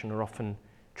explanation are often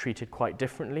treated quite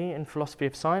differently in philosophy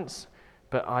of science,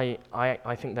 but I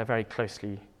think they're very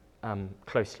closely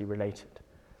related.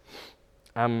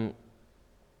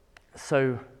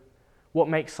 So what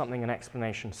makes something an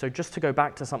explanation? So just to go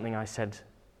back to something I said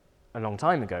a long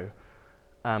time ago,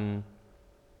 an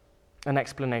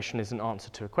explanation is an answer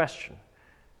to a question.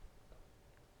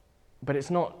 But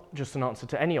it's not just an answer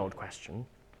to any old question.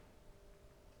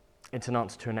 It's an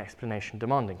answer to an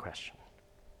explanation-demanding question.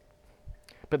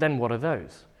 But then what are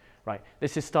those? Right?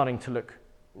 This is starting to look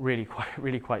really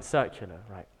quite circular.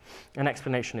 Right? An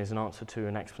explanation is an answer to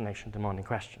an explanation-demanding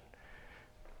question.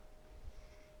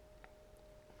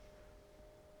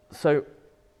 So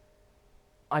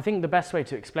I think the best way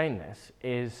to explain this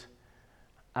is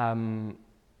in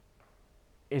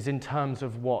terms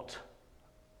of what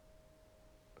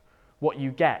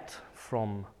you get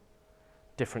from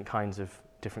different kinds of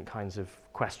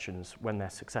questions when they're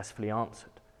successfully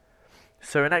answered.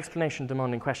 So an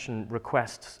explanation-demanding question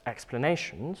requests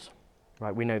explanations,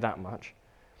 right? We know that much.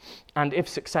 And if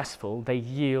successful, they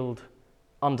yield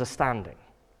understanding.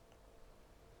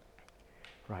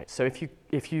 Right. So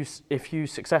if you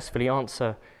successfully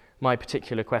answer my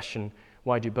particular question,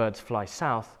 why do birds fly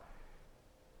south?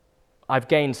 I've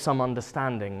gained some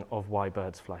understanding of why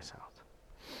birds fly south.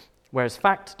 Whereas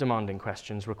fact-demanding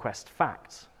questions request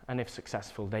facts, and if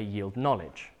successful, they yield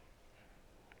knowledge.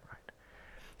 Right.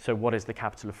 So what is the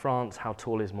capital of France? How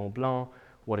tall is Mont Blanc?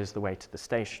 What is the way to the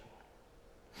station?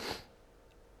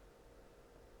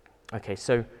 Okay,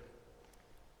 so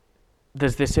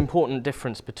there's this important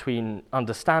difference between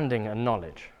understanding and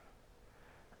knowledge.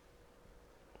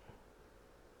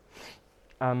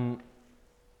 And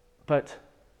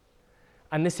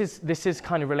this is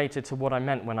kind of related to what I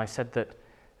meant when I said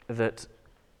that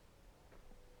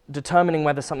determining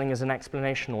whether something is an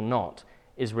explanation or not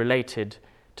is related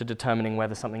to determining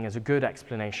whether something is a good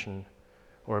explanation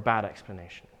or a bad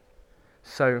explanation.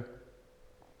 So,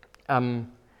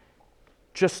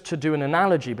 just to do an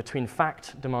analogy between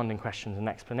fact-demanding questions and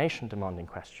explanation-demanding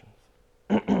questions,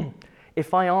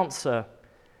 if I answer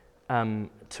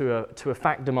to a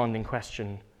fact-demanding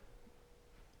question,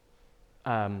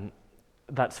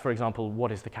 that's, for example,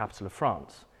 what is the capital of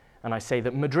France? And I say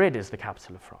that Madrid is the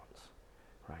capital of France,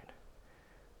 right?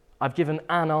 I've given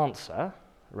an answer,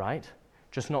 right,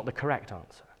 just not the correct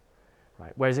answer,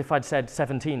 right? Whereas if I'd said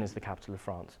 17 is the capital of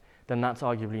France, then that's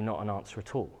arguably not an answer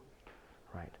at all,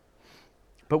 right?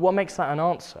 But what makes that an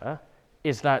answer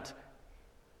is that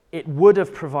it would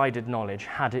have provided knowledge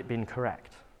had it been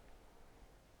correct.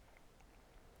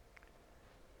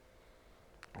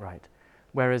 Right.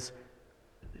 Whereas,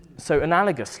 so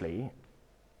analogously,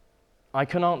 I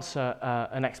can answer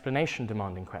an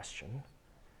explanation-demanding question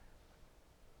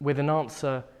with an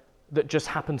answer that just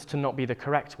happens to not be the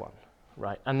correct one,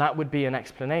 right? And that would be an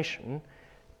explanation,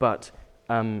 but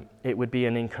it would be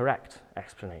an incorrect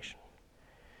explanation.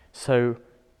 So,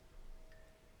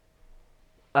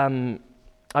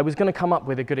 I was going to come up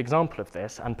with a good example of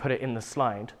this and put it in the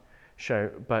slide show,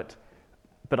 but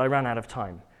I ran out of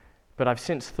time. But I've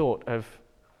since thought of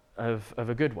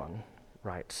a good one,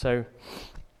 right? So,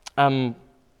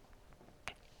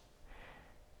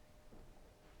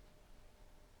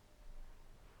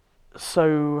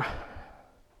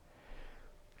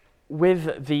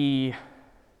 with the,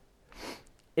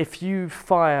 if you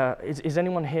fire, is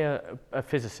anyone here a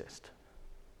physicist?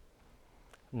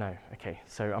 No, okay,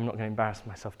 so I'm not going to embarrass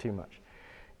myself too much.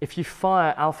 If you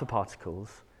fire alpha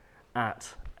particles at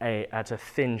a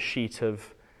thin sheet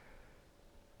of,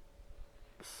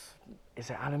 is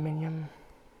it aluminium?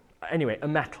 Anyway, a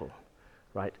metal,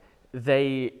 right?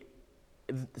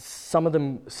 Some of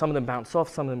them bounce off,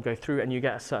 some of them go through, and you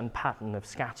get a certain pattern of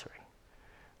scattering,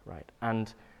 right?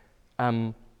 And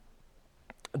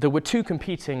there were two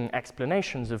competing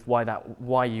explanations of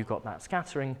why you got that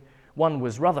scattering. One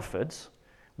was Rutherford's,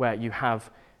 where you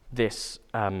have this,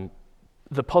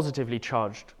 the positively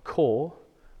charged core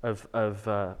of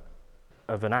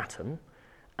an atom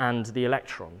and the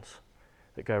electrons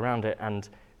that go around it, and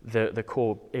the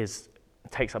core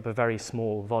takes up a very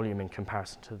small volume in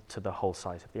comparison to the whole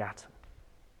size of the atom.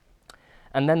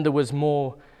 And then there was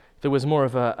more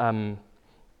of a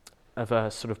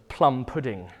sort of plum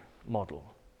pudding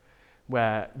model,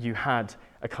 where you had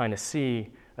a kind of sea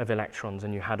of electrons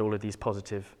and you had all of these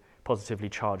positively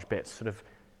charged bits sort of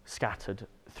scattered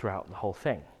throughout the whole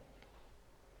thing.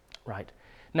 Right.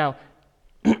 Now,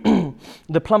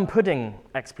 the plum pudding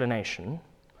explanation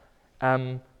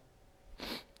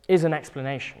is an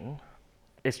explanation.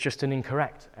 It's just an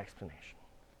incorrect explanation.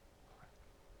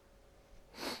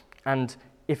 And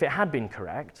if it had been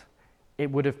correct,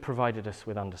 it would have provided us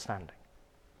with understanding.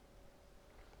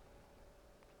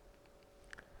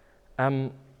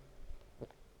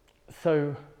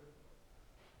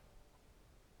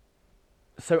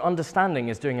 So understanding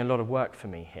is doing a lot of work for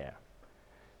me here.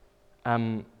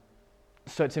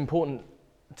 So it's important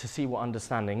to see what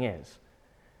understanding is.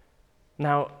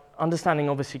 Now, understanding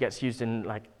obviously gets used in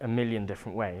like a million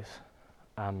different ways.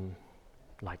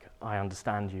 like I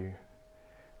understand you,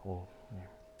 or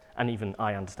and even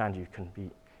I understand you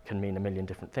can mean a million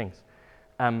different things.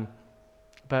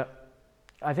 But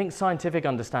I think scientific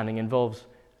understanding involves,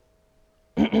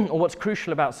 or what's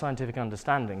crucial about scientific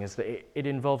understanding is that it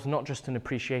involves not just an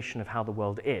appreciation of how the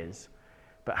world is,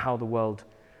 but how the world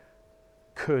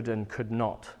could and could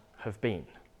not have been.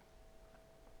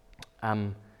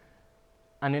 And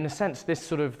in a sense, this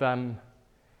sort of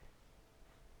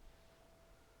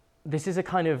this is a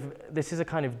kind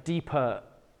of deeper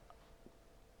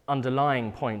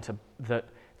underlying point that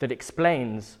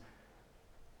explains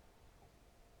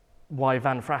why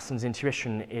Van Frassen's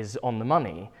intuition is on the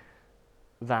money,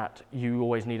 that you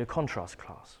always need a contrast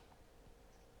class,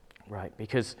 right?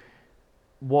 Because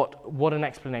what an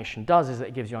explanation does is that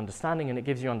it gives you understanding, and it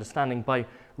gives you understanding by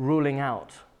ruling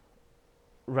out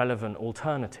relevant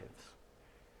alternatives,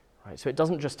 right? So it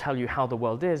doesn't just tell you how the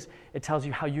world is, it tells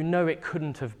you how you know it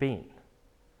couldn't have been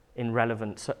in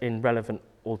relevant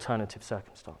alternative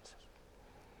circumstances.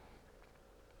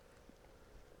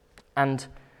 And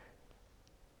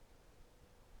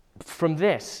from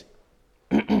this,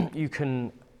 you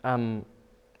can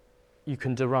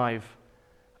derive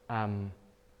an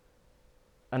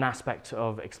aspect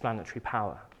of explanatory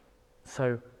power.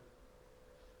 So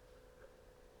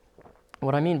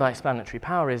what I mean by explanatory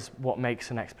power is what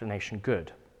makes an explanation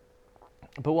good.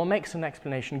 But what makes an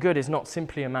explanation good is not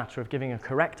simply a matter of giving a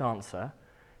correct answer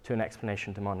to an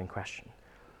explanation-demanding question.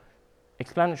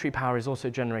 Explanatory power is also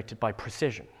generated by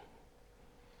precision,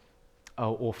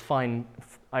 or fine.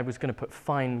 I was going to put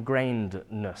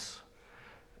fine-grainedness,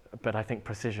 but I think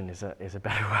precision is a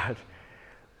better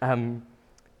word.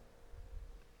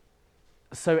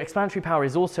 So explanatory power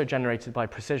is also generated by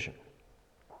precision.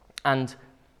 And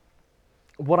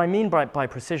what I mean by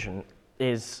precision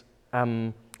is,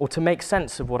 or to make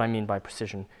sense of what I mean by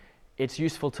precision, it's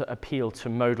useful to appeal to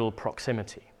modal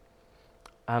proximity.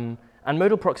 And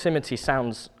modal proximity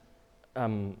sounds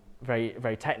very,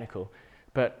 very technical,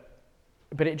 but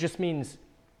it just means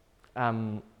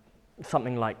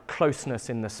something like closeness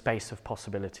in the space of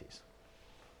possibilities.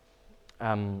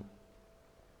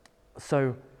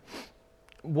 So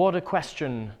what a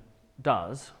question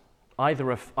does,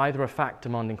 either a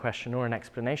fact-demanding question or an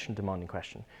explanation-demanding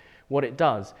question, what it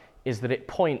does is that it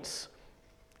points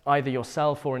either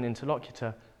yourself or an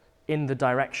interlocutor in the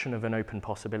direction of an open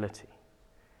possibility.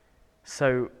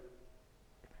 So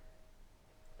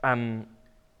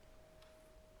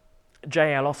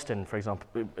J.L. Austin, for example,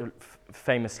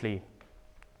 famously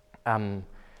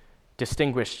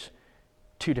distinguished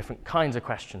two different kinds of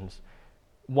questions.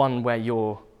 One where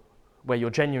you're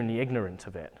genuinely ignorant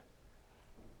of it,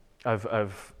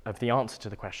 of the answer to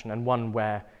the question, and one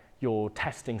where you're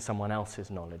testing someone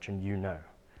else's knowledge and you know.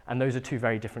 And those are two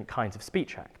very different kinds of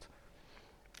speech act.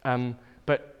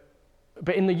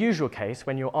 But in the usual case,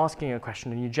 when you're asking a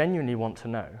question and you genuinely want to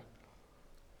know,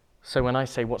 so when I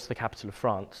say, what's the capital of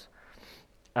France,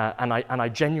 and I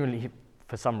genuinely,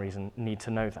 for some reason, need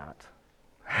to know that,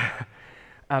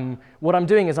 what I'm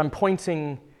doing is I'm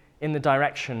pointing in the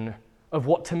direction of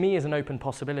what to me is an open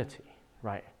possibility,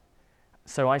 right?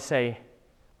 So I say,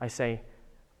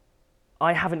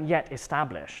 I haven't yet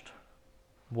established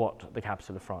what the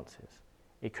capital of France is.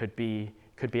 It could be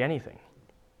anything.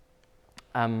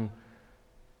 And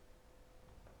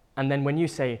then when you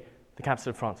say the capital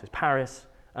of France is Paris,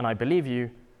 and I believe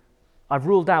you, I've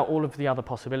ruled out all of the other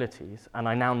possibilities, and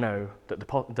I now know that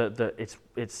that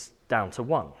it's down to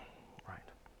one,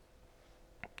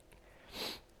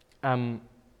 right?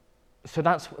 So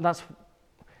that's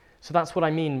what I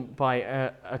mean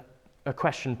by a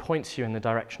question points you in the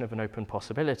direction of an open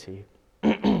possibility,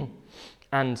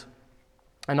 and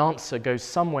an answer goes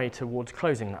some way towards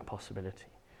closing that possibility,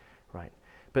 right?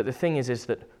 But the thing is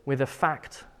that with a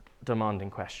fact-demanding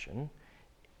question,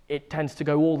 it tends to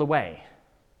go all the way.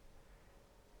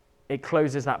 It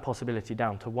closes that possibility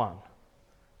down to one.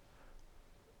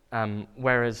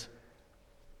 Whereas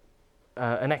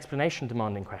an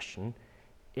explanation-demanding question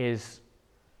is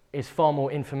far more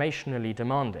informationally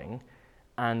demanding,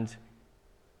 and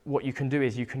what you can do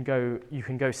is you can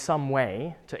go some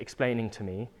way to explaining to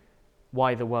me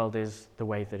why the world is the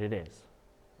way that it is,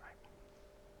 right?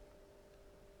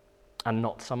 And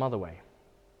not some other way.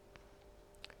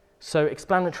 So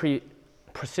explanatory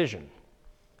precision.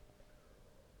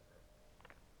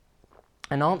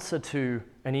 An answer to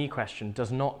an E question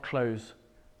does not close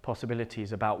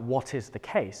possibilities about what is the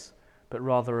case, but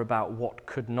rather about what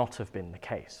could not have been the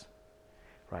case,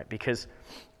 right? Because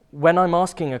when I'm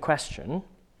asking a question,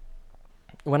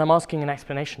 when I'm asking an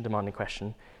explanation-demanding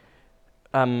question,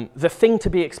 the thing to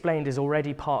be explained is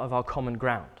already part of our common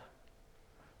ground,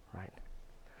 right?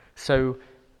 So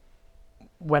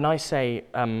when I say,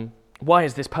 why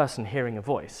is this person hearing a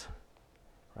voice,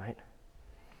 right?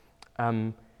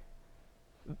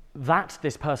 That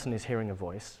this person is hearing a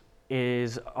voice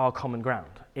is our common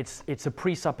ground. It's a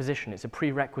presupposition, it's a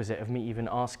prerequisite of me even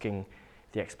asking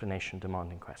the explanation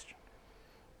demanding question.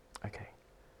 Okay.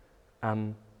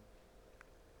 And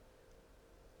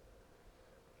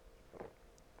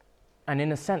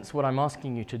in a sense, what I'm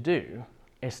asking you to do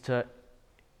is to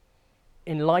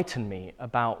enlighten me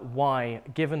about why,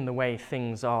 given the way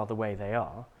things are the way they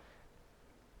are,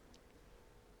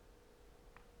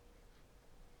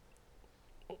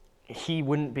 he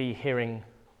wouldn't be hearing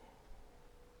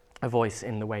a voice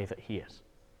in the way that he is.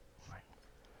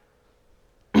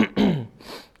 Right.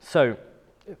 So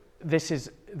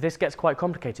this gets quite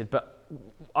complicated, but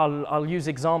I'll use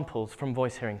examples from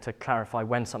voice hearing to clarify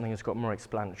when something has got more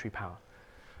explanatory power.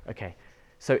 Okay,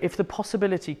 so if the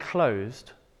possibility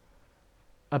closed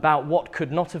about what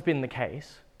could not have been the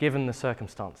case, given the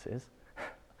circumstances,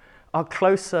 are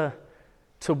closer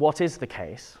to what is the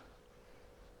case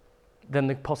than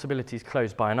the possibilities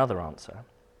closed by another answer,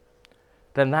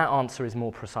 then that answer is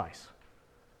more precise.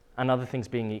 And other things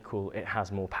being equal, it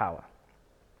has more power.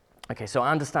 Okay, so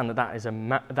I understand that that is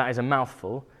a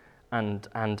mouthful, and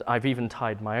I've even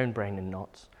tied my own brain in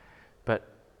knots.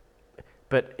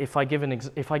 But if I give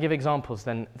examples,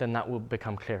 then that will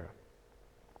become clearer.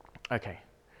 Okay.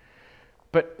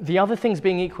 But the other things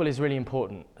being equal is really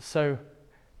important. So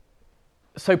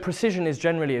precision is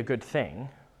generally a good thing,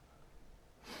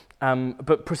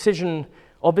 but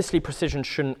obviously precision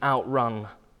shouldn't outrun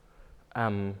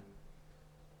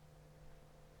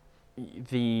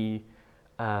the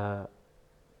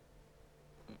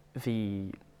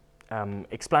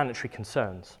explanatory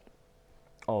concerns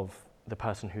of the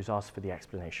person who's asked for the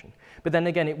explanation. But then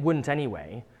again, it wouldn't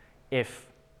anyway if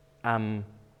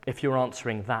you're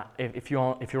answering if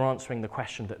you're answering the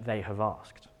question that they have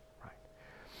asked.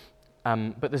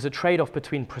 Right? But there's a trade-off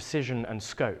between precision and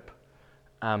scope,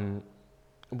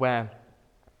 where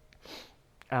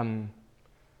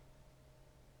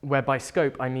by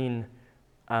scope I mean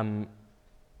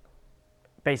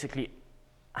basically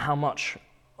how much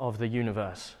of the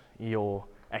universe your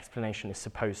explanation is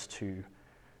supposed to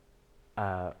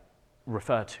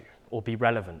refer to or be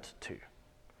relevant to,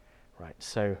 right?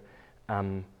 So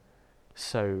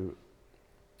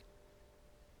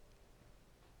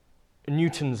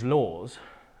Newton's laws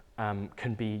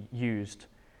can be used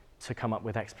to come up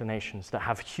with explanations that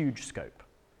have huge scope,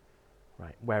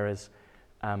 right? Whereas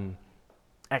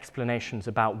explanations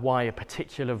about why a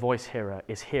particular voice hearer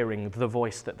is hearing the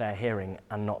voice that they're hearing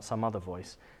and not some other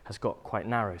voice has got quite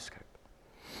narrow scope.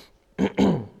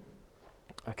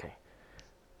 Okay.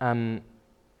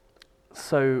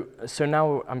 So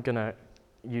now I'm going to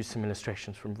use some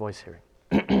illustrations from voice hearing.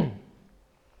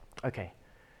 Okay.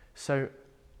 So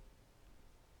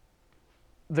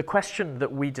the question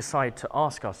that we decide to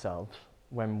ask ourselves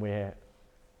when we're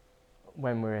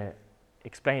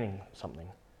explaining something,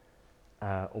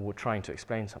 or we're trying to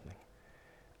explain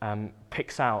something,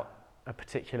 picks out a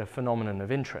particular phenomenon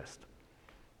of interest.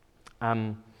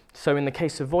 So in the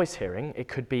case of voice hearing, it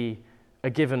could be a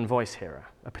given voice hearer,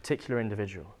 a particular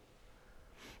individual,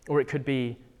 or it could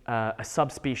be a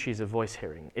subspecies of voice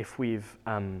hearing if we've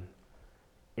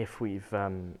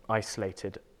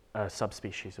isolated a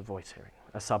subspecies of voice hearing,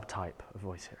 a subtype of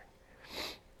voice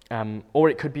hearing, or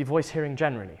it could be voice hearing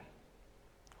generally.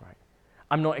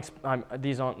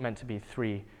 These aren't meant to be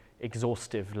 3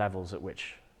 exhaustive levels at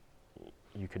which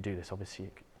you could do this, obviously,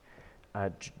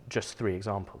 just 3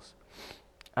 examples.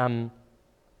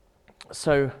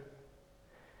 So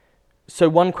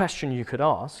one question you could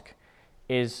ask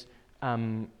is,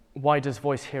 why does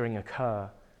voice hearing occur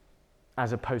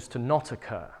as opposed to not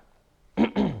occur?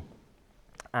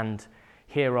 And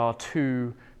here are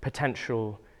 2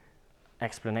 potential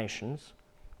explanations.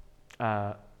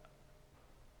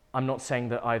 I'm not saying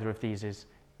that either of these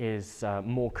is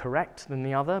more correct than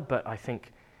the other, but I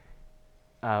think,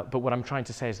 but what I'm trying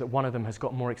to say is that one of them has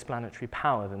got more explanatory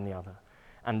power than the other,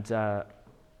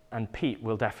 and Pete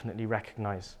will definitely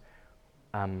recognize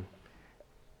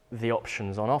the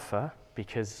options on offer,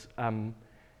 because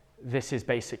this is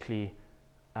basically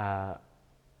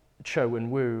Cho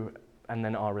and Wu, and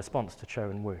then our response to Cho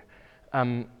and Wu.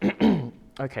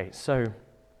 Okay, so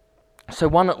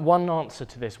one answer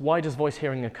to this, why does voice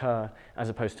hearing occur as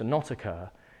opposed to not occur?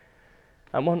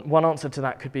 And one answer to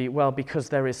that could be, well, because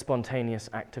there is spontaneous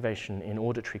activation in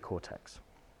auditory cortex.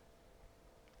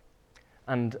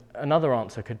 And another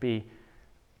answer could be,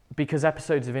 because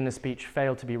episodes of inner speech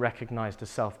fail to be recognized as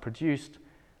self-produced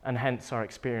and hence are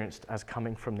experienced as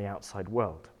coming from the outside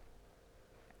world.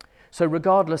 So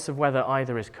regardless of whether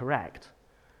either is correct,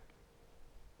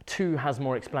 2 has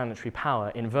more explanatory power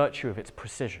in virtue of its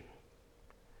precision.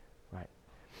 Right?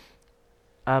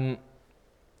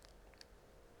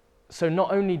 So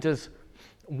not only does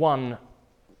 1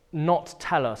 not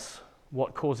tell us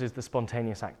what causes the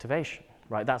spontaneous activation,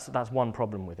 right? That's one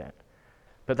problem with it.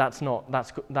 But that's not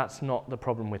the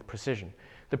problem with precision.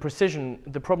 The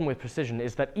problem with precision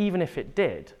is that even if it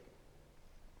did,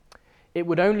 it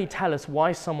would only tell us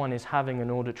why someone is having an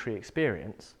auditory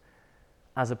experience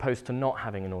as opposed to not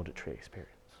having an auditory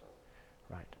experience,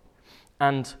 right?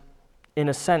 And in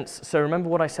a sense, so remember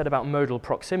what I said about modal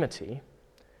proximity.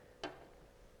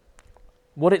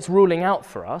 What it's ruling out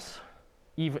for us,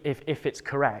 even if it's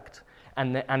correct,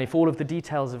 and if all of the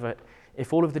details of it,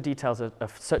 if all of the details are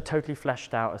so totally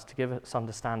fleshed out as to give us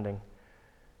understanding,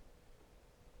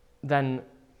 then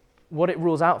what it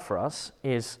rules out for us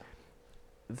is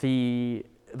the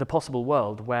possible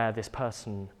world where this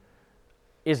person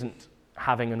isn't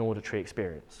having an auditory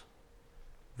experience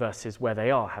versus where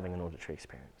they are having an auditory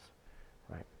experience,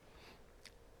 right?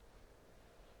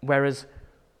 Whereas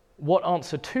what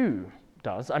answer 2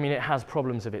 does, I mean, it has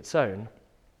problems of its own.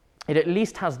 It at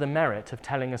least has the merit of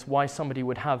telling us why somebody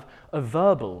would have a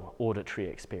verbal auditory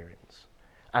experience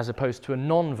as opposed to a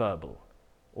non-verbal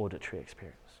auditory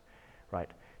experience, right?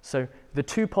 So the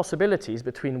 2 possibilities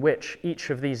between which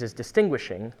each of these is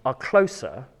distinguishing are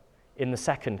closer in the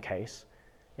second case,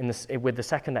 with the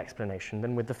second explanation,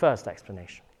 than with the first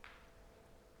explanation.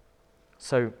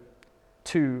 So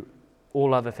 2,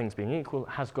 all other things being equal,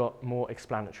 has got more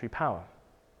explanatory power.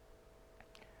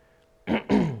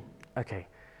 Okay,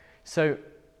 so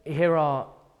here are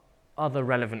other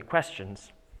relevant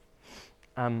questions.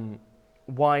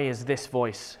 Why is this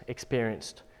voice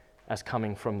experienced as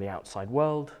coming from the outside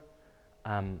world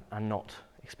and not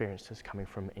experienced as coming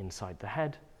from inside the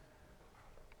head?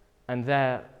 And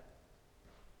there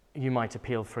you might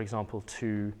appeal, for example,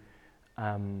 to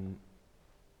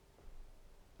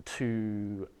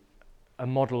a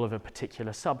model of a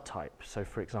particular subtype. So,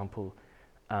 for example,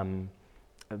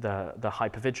 the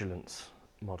hypervigilance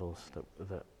models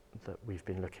that we've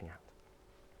been looking at.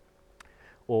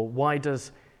 Or why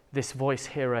does this voice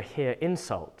hearer hear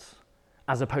insults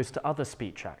as opposed to other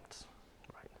speech acts?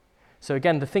 Right. So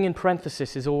again, the thing in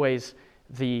parenthesis is always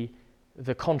the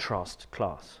contrast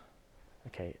class,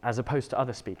 okay, as opposed to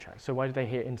other speech acts. So why do they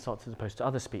hear insults as opposed to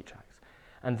other speech acts?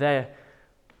 And there,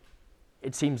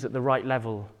 it seems that the right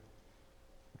level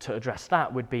to address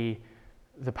that would be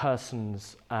the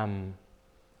person's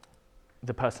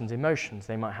emotions.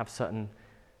 They might have certain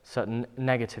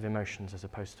negative emotions as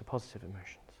opposed to positive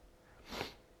emotions.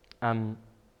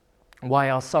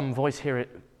 Why are some voice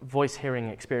hearing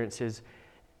experiences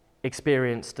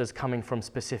experienced as coming from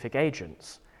specific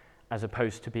agents as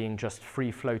opposed to being just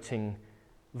free-floating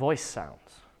voice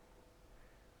sounds?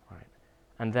 Right.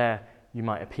 And there you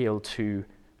might appeal to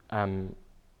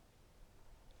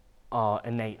our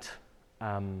innate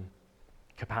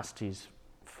capacities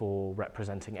for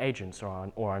representing agents,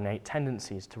 or our innate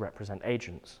tendencies to represent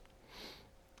agents.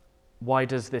 Why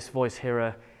does this voice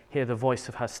hearer hear the voice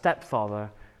of her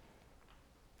stepfather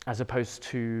as opposed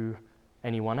to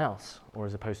anyone else, or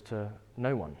as opposed to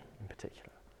no one in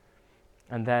particular?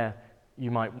 And there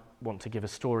you might want to give a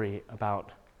story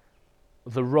about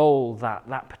the role that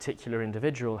that particular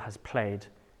individual has played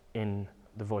in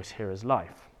the voice hearer's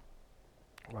life.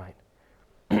 Right.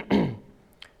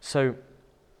 So,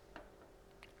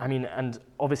 I mean, and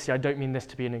obviously I don't mean this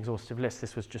to be an exhaustive list.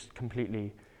 This was just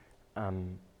completely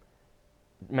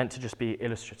meant to just be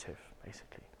illustrative,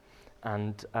 basically.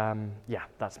 And yeah,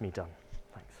 that's me done.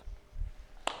 Thanks.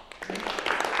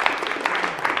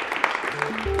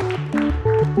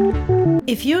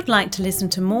 If you'd like to listen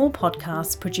to more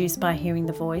podcasts produced by Hearing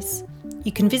the Voice,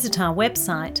 you can visit our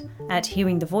website at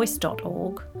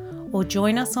hearingthevoice.org or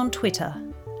join us on Twitter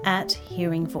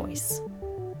 @HearingVoice.